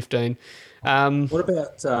 Waddle 15. What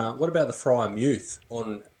about the Fryer Youth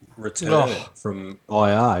on return from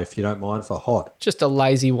IR, if you don't mind, for hot? Just a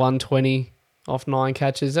lazy 120 off 9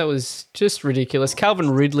 catches. That was just ridiculous. Calvin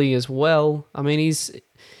Ridley as well. I mean, he's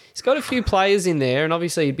got a few players in there, and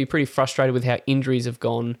obviously he'd be pretty frustrated with how injuries have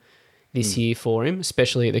gone this year for him,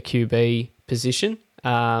 especially at the QB position.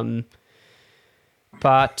 But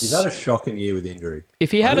he's had a shocking year with injury.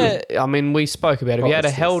 If he had we spoke about it. If he had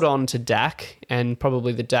held on to Dak, and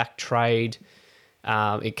probably the Dak trade,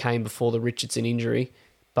 it came before the Richardson injury,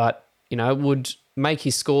 but it would make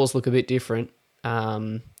his scores look a bit different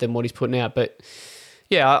than what he's putting out. But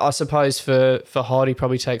yeah, I suppose for Hod, he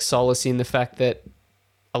probably takes solace in the fact that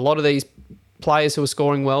a lot of these players who are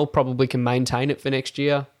scoring well probably can maintain it for next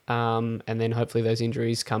year. And then hopefully those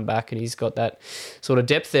injuries come back, and he's got that sort of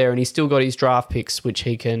depth there, and he's still got his draft picks, which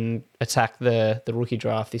he can attack the rookie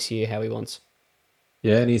draft this year how he wants.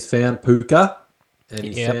 Yeah, and he's found Puka, and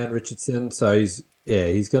he's found Richardson. So he's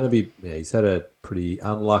going to be. Yeah, he's had a pretty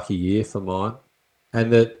unlucky year for mine,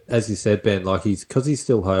 and that, as you said, Ben, like because he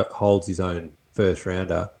still holds his own first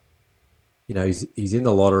rounder. He's in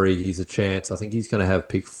the lottery. He's a chance. I think he's going to have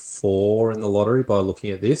pick 4 in the lottery by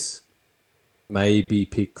looking at this. Maybe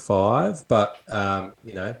pick 5, but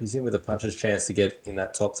he's in with a puncher's chance to get in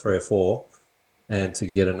that top 3 or 4, and to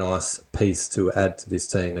get a nice piece to add to this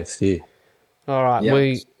team next year. All right,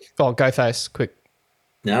 go Face, quick.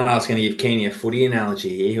 No, I was going to give Keeney a footy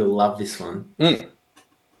analogy here. He'll love this one.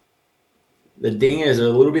 the Dingers are a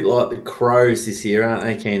little bit like the Crows this year, aren't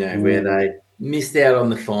they, Keno? Where they missed out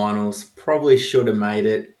on the finals, probably should have made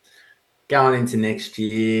it. Going into next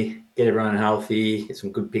year, get everyone healthy, get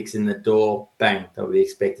some good picks in the door, bang, they'll be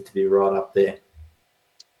expected to be right up there.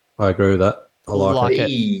 I agree with that. I like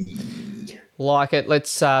it. Like it.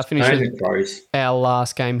 Let's finish with our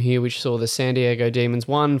last game here, which saw the San Diego Demons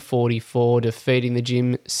 144 defeating the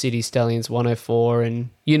Gym City Stallions 104,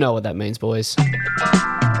 and you know what that means, boys.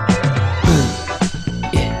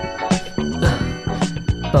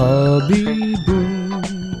 Bobby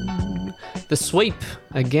Boone. The sweep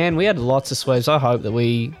again. We had lots of sweeps. I hope that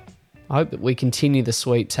we continue the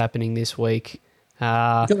sweeps happening this week.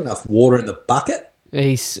 Got enough water in the bucket?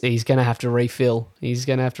 He's going to have to refill. He's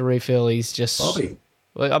just... Bobby.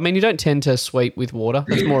 I mean, you don't tend to sweep with water.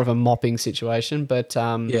 It's more of a mopping situation, but...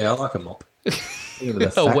 yeah, I like a mop.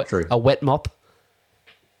 a wet mop.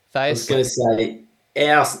 I was going to say,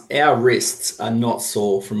 our wrists are not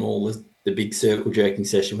sore from all the big circle jerking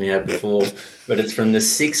session we had before, but it's from the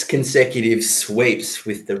 6 consecutive sweeps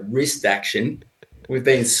with the wrist action. We've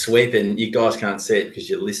been sweeping. You guys can't see it because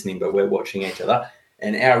you're listening, but we're watching each other.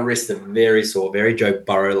 And our wrists are very sore, very Joe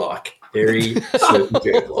Burrow-like, very circle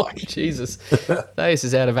jerk-like. Jesus. Thais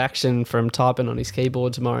is out of action from typing on his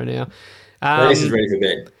keyboard tomorrow now. This is ready for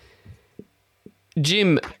bed.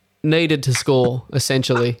 Jim needed to score,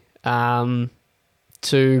 essentially,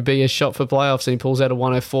 to be a shot for playoffs, and he pulls out a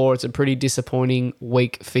 104. It's a pretty disappointing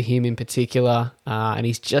week for him in particular, and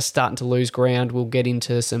he's just starting to lose ground. We'll get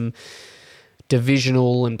into some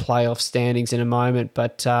divisional and playoff standings in a moment,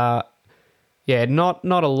 but... yeah, not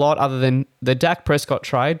a lot other than the Dak Prescott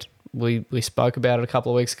trade. We spoke about it a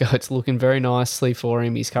couple of weeks ago. It's looking very nicely for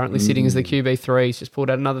him. He's currently sitting as the QB3. He's just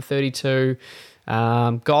pulled out another 32.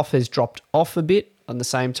 Goff has dropped off a bit on the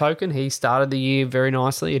same token. He started the year very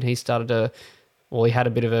nicely, and he had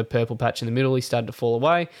a bit of a purple patch in the middle. He started to fall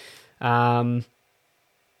away. And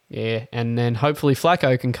then hopefully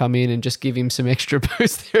Flacco can come in and just give him some extra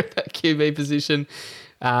boost there at that QB position.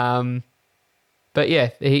 But yeah,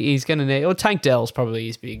 he's going to need... Or Tank Dell's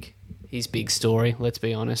probably his big story, let's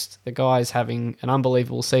be honest. The guy's having an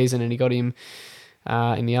unbelievable season, and he got him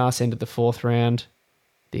in the arse end of the 4th round.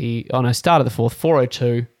 Start of the 4th,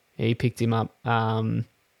 402. He picked him up.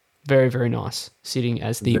 Very, very nice. Sitting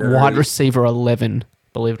as the wide receiver 11,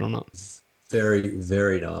 believe it or not. Very,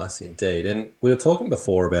 very nice indeed. And we were talking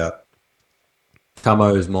before about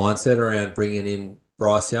Camo's mindset around bringing in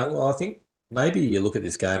Bryce Young. Well, I think maybe you look at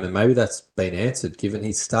this game and maybe that's been answered given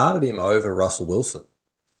he started him over Russell Wilson.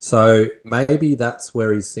 So maybe that's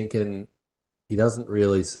where he's thinking he doesn't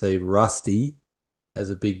really see Rusty as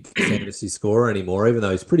a big fantasy scorer anymore, even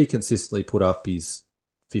though he's pretty consistently put up his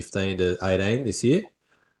 15 to 18 this year.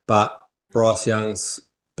 But Bryce Young's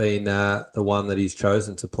been the one that he's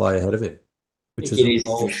chosen to play ahead of him, which is a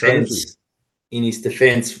bold strategy. In his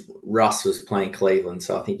defense, Russ was playing Cleveland,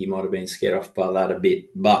 so I think he might have been scared off by that a bit.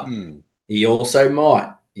 But he also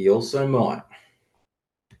might. We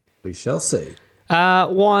shall see.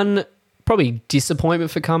 One probably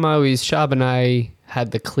disappointment for Camo is Charbonnet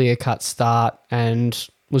had the clear-cut start and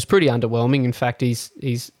was pretty underwhelming. In fact,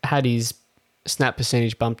 he's had his snap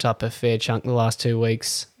percentage bumped up a fair chunk the last 2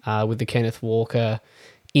 weeks with the Kenneth Walker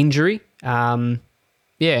injury. And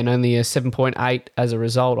only a 7.8 as a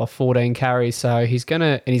result of 14 carries. So he's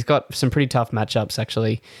got some pretty tough matchups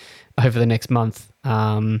actually over the next month,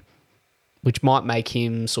 which might make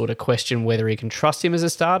him sort of question whether he can trust him as a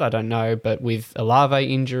start. I don't know, but with Olave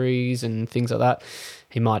injuries and things like that,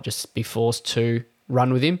 he might just be forced to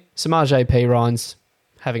run with him. Samaje Perrine's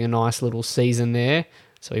having a nice little season there,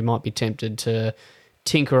 so he might be tempted to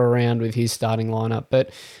tinker around with his starting lineup, but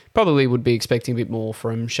probably would be expecting a bit more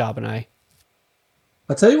from Charbonnet.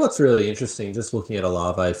 I'll tell you what's really interesting, just looking at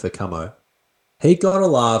Olave for Camo. He got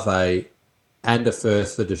Olave and a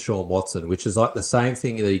first for Deshaun Watson, which is like the same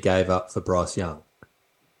thing that he gave up for Bryce Young.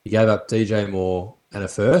 He gave up DJ Moore and a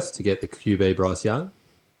first to get the QB Bryce Young.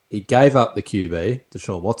 He gave up the QB,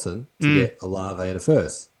 Deshaun Watson, to get Olave and a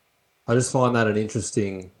first. I just find that an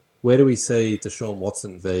interesting... Where do we see Deshaun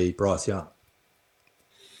Watson v. Bryce Young?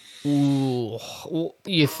 Ooh, well,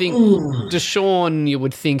 you think Deshaun, you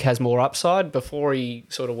would think, has more upside. Before he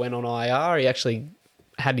sort of went on IR, he actually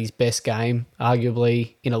had his best game,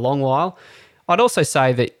 arguably, in a long while. I'd also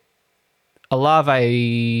say that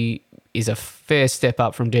Olave is a fair step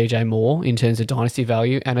up from DJ Moore in terms of dynasty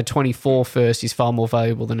value, and a 24 first is far more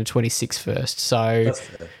valuable than a 26 first. So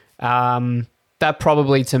that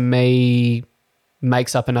probably, to me,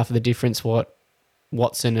 makes up enough of the difference what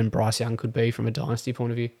Watson and Bryce Young could be from a dynasty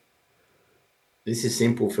point of view. This is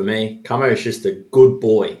simple for me. Camo is just a good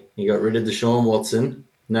boy. He got rid of Deshaun Watson.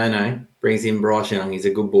 No. Brings in Bryce Young. He's a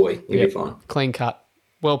good boy. He'll be fine. Clean cut.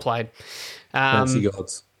 Well played. Fancy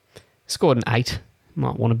gods. Scored an 8.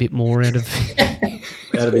 Might want a bit more out of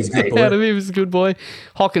Out of his good boy. out of him as a good boy.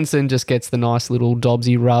 Hawkinson just gets the nice little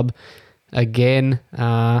Dobbsy rub again.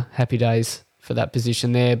 Happy days for that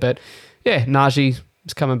position there. But yeah, Najee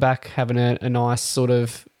is coming back, having a nice sort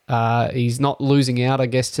of. He's not losing out, I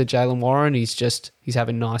guess, to Jalen Warren. He's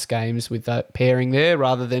having nice games with that pairing there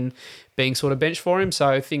rather than being sort of bench for him.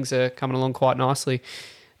 So things are coming along quite nicely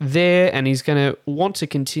there, and he's going to want to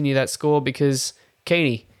continue that score because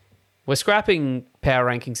Keeney, we're scrapping power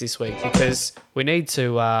rankings this week because we need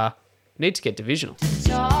to get divisional.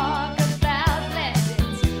 Talk about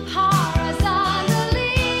legends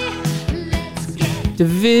horizontally. Let's get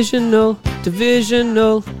Divisional.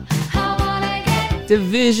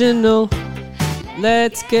 Divisional.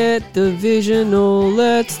 Let's get divisional.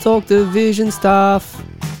 Let's talk division stuff.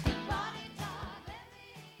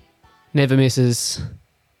 Never misses.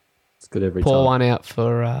 It's good every Pour time. one out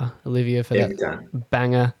for Olivia for Every that time.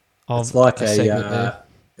 banger of It's like segment there.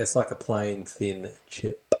 it's like a plain thin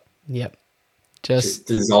chip. Yep. Just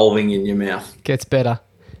dissolving in your mouth. Gets better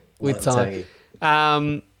with Light time.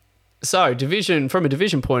 tangy. So from a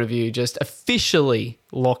division point of view, just officially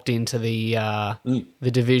locked into the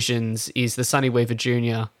divisions is the Sonny Weaver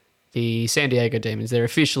Jr., the San Diego Demons. They're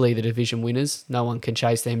officially the division winners. No one can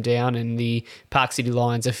chase them down. And the Park City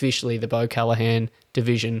Lions officially the Bo Callahan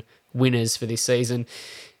division winners for this season.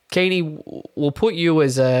 Keeney, we'll put you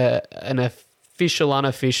as an official,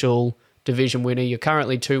 unofficial division winner. You're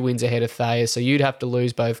currently 2 wins ahead of Thayer, so you'd have to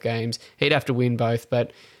lose both games. He'd have to win both,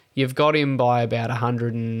 but you've got him by about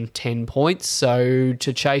 110 points. So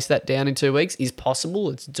to chase that down in 2 weeks is possible.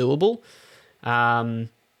 It's doable.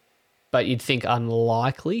 But you'd think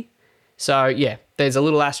unlikely. So, yeah, there's a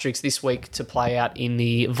little asterisk this week to play out in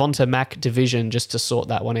the Vonta Mac division just to sort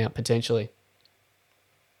that one out potentially.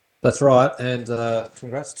 That's right, and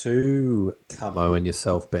congrats to Camo and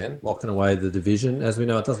yourself, Ben, locking away the division. As we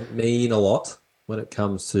know, it doesn't mean a lot when it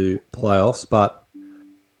comes to playoffs, but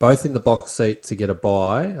both in the box seat to get a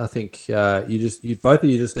bye. I think both of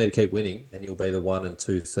you just need to keep winning, and you'll be the 1 and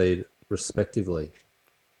 2 seed respectively.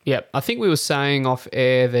 Yeah, I think we were saying off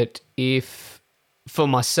air that for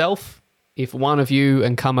myself, if one of you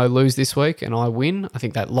and Camo lose this week and I win, I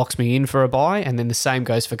think that locks me in for a bye. And then the same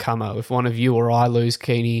goes for Camo. If one of you or I lose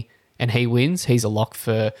Keeney and he wins, he's a lock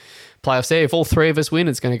for playoffs there. If all 3 of us win,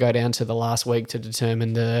 it's going to go down to the last week to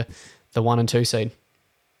determine the 1 and 2 seed.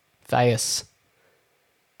 Thais.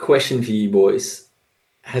 Question for you boys.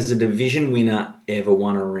 Has a division winner ever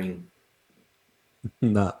won a ring?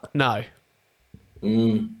 No. No.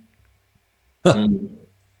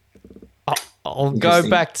 I'll go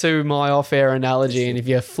back to my off-air analogy, and if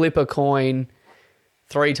you flip a coin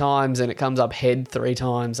 3 times and it comes up head 3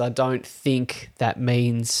 times, I don't think that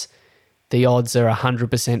means the odds are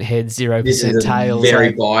 100% head, 0% This is tails. a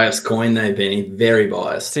very biased coin, though, Benny. Very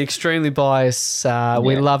biased. It's extremely biased.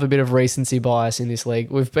 We love a bit of recency bias in this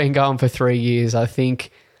league. We've been going for 3 years. I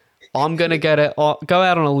think I'm going to go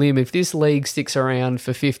out on a limb. If this league sticks around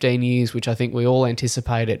for 15 years, which I think we all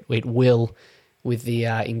anticipate it will, with the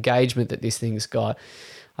engagement that this thing's got,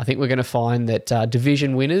 I think we're going to find that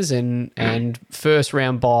division winners and first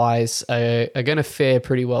round buys are going to fare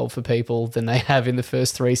pretty well for people than they have in the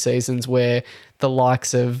first 3 seasons, where the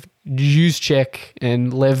likes of Juszczyk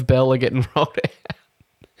and Lev Bell are getting rolled out.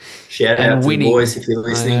 Shout out to the boys if you're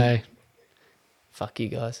listening. Fuck you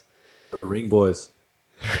guys. The Ring Boys.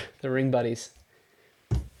 The Ring Buddies.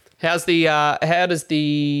 So there's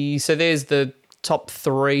the top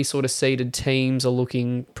 3 sort of seeded teams are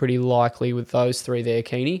looking pretty likely with those 3 there,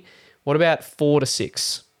 Keeney. What about 4 to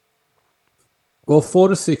 6? Well, 4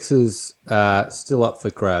 to 6 is still up for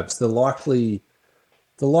grabs. The likelihood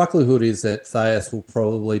is that Thais will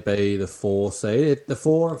probably be the 4 seed. The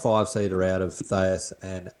 4 and 5 seed are out of Thais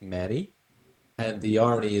and Manny. And the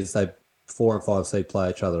irony is 4 and 5 seed play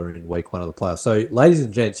each other in week 1 of the playoffs. So, ladies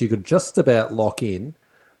and gents, you could just about lock in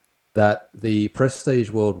that the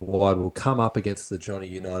Prestige Worldwide will come up against the Johnny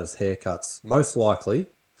Unitas Haircuts, most likely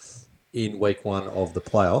in week 1 of the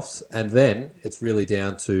playoffs. And then it's really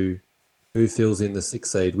down to who fills in the 6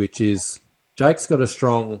 seed, which is Jake's got a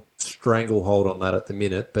strong stranglehold on that at the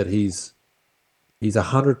minute, but he's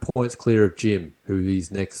 100 points clear of Jim, who his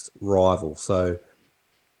next rival. So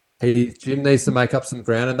Jim needs to make up some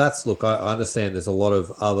ground. And I understand there's a lot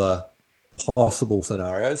of other possible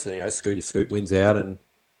scenarios. Scoot wins out and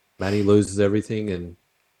Manny loses everything and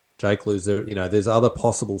Jake loses, there's other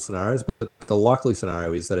possible scenarios, but the likely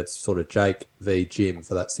scenario is that it's sort of Jake v Jim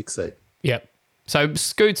for that 6 seed. Yep. So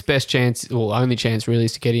Scoot's best chance, or only chance really,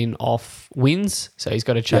 is to get in off wins. So he's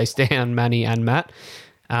got to chase down Manny and Matt.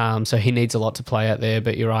 So he needs a lot to play out there,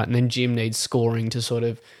 but you're right. And then Jim needs scoring to sort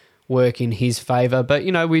of work in his favour. But,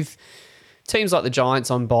 with teams like the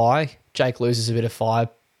Giants on bye, Jake loses a bit of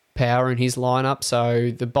firepower in his lineup.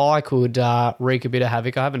 So the bye could wreak a bit of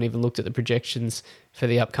havoc. I haven't even looked at the projections for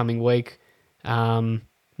the upcoming week.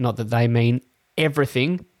 Not that they mean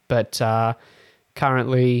everything, but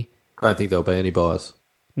currently... I don't think there'll be any buys.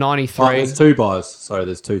 93. There's 2 buys. Sorry,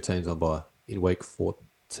 there's 2 teams on buy in week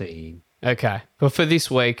 14. Okay. But for this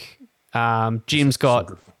week, Jim's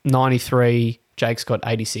got 93, Jake's got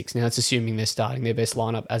 86. Now, it's assuming they're starting their best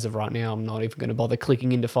lineup as of right now. I'm not even going to bother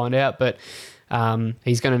clicking in to find out, but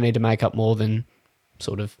he's going to need to make up more than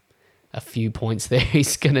sort of a few points there.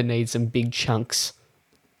 He's going to need some big chunks.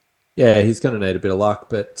 Yeah, he's going to need a bit of luck,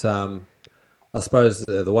 but I suppose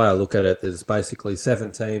the way I look at it, there's basically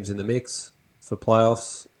 7 teams in the mix for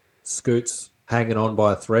playoffs. Scoot's hanging on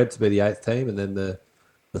by a thread to be the 8th team, and then the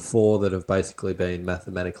 4 that have basically been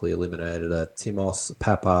mathematically eliminated are Timos,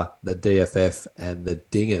 Papa, the DFF, and the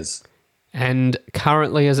Dingers. And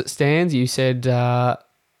currently, as it stands, you said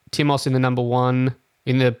Timos in the number 1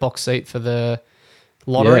 in the box seat for the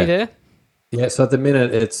lottery there? Yeah, so at the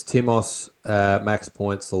minute it's Timos, max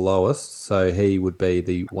points the lowest, so he would be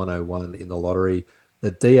the 101 in the lottery.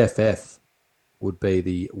 The DFF would be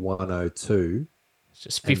the 102. It's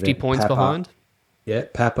just 50 points behind. Yeah,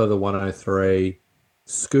 Papa the 103,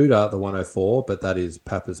 Scooter the 104, but that is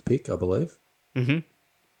Papa's pick, I believe. Mm-hmm.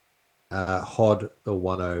 Hod the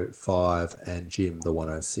 105 and Jim the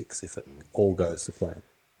 106 if it all goes to plan.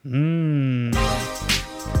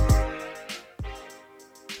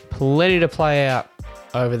 Plenty to play out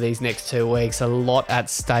over these next 2 weeks. A lot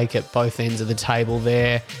at stake at both ends of the table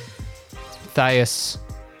there. Thais,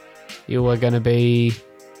 you are going to be...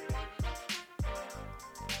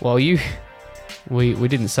 Well, we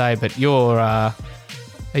didn't say, but you're... are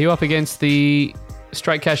you up against the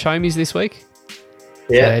Straight Cash Homies this week?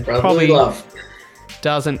 Yeah, so probably love.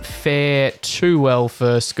 Doesn't fare too well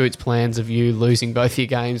for Scoot's plans of you losing both your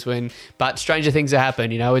games but stranger things have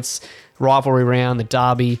happened. It's rivalry round, the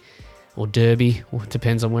derby or derby, or it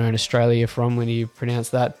depends on where in Australia you're from when you pronounce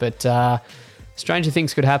that, but stranger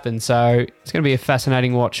things could happen. So it's going to be a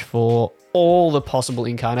fascinating watch for all the possible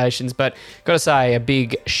incarnations. But got to say a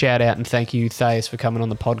big shout out and thank you, Thais, for coming on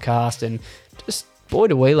the podcast, and just boy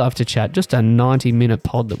do we love to chat. Just a 90-minute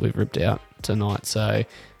pod that we've ripped out tonight. So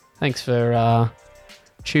thanks for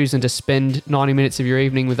choosing to spend 90 minutes of your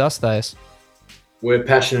evening with us, Thais. We're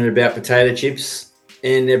passionate about potato chips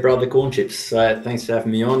and their brother corn chips. So thanks for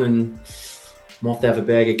having me on, and might have to have a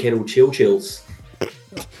bag of Kettle chills.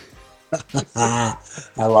 I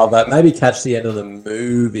love that. Maybe catch the end of the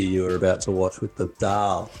movie you were about to watch with the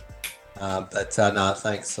Dal. But no,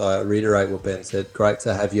 thanks. I reiterate what Ben said. Great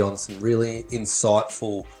to have you on some really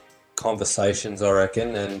insightful conversations, I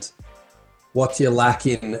reckon. And what you lack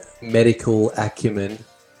in medical acumen,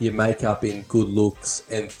 you make up in good looks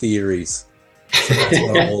and theories. So that's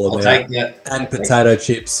what I'm all about. Take that. And potato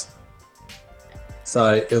chips.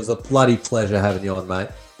 So it was a bloody pleasure having you on, mate.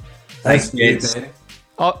 Thanks, for you, Ben.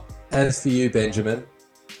 As for you, Benjamin,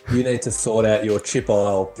 you need to sort out your chip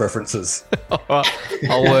aisle preferences.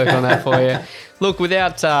 I'll work on that for you. Look,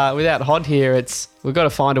 without Hod here, we've got to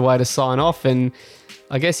find a way to sign off, and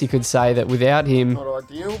I guess you could say that without him, not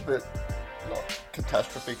ideal, but not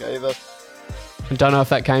catastrophic either. I don't know if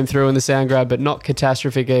that came through in the sound grab, but not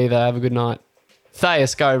catastrophic either. Have a good night.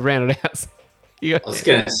 Thais, go round it out. I was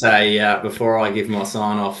going to say, before I give my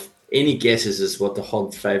sign off, any guesses as what the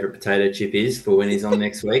Hod's favourite potato chip is for when he's on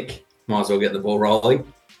next week? Might as well get the ball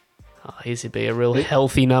rolling. Oh, his would be a real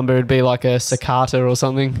healthy number. It'd be like a cicada or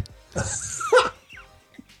something. I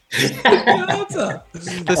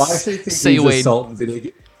actually think seaweed. He's a salt and vinegar.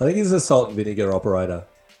 I think he's a salt and vinegar operator.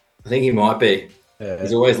 I think he might be. Yeah.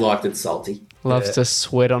 He's always liked it salty. Loves to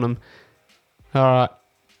sweat on him. All right.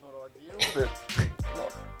 Not ideal, but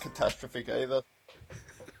not catastrophic either.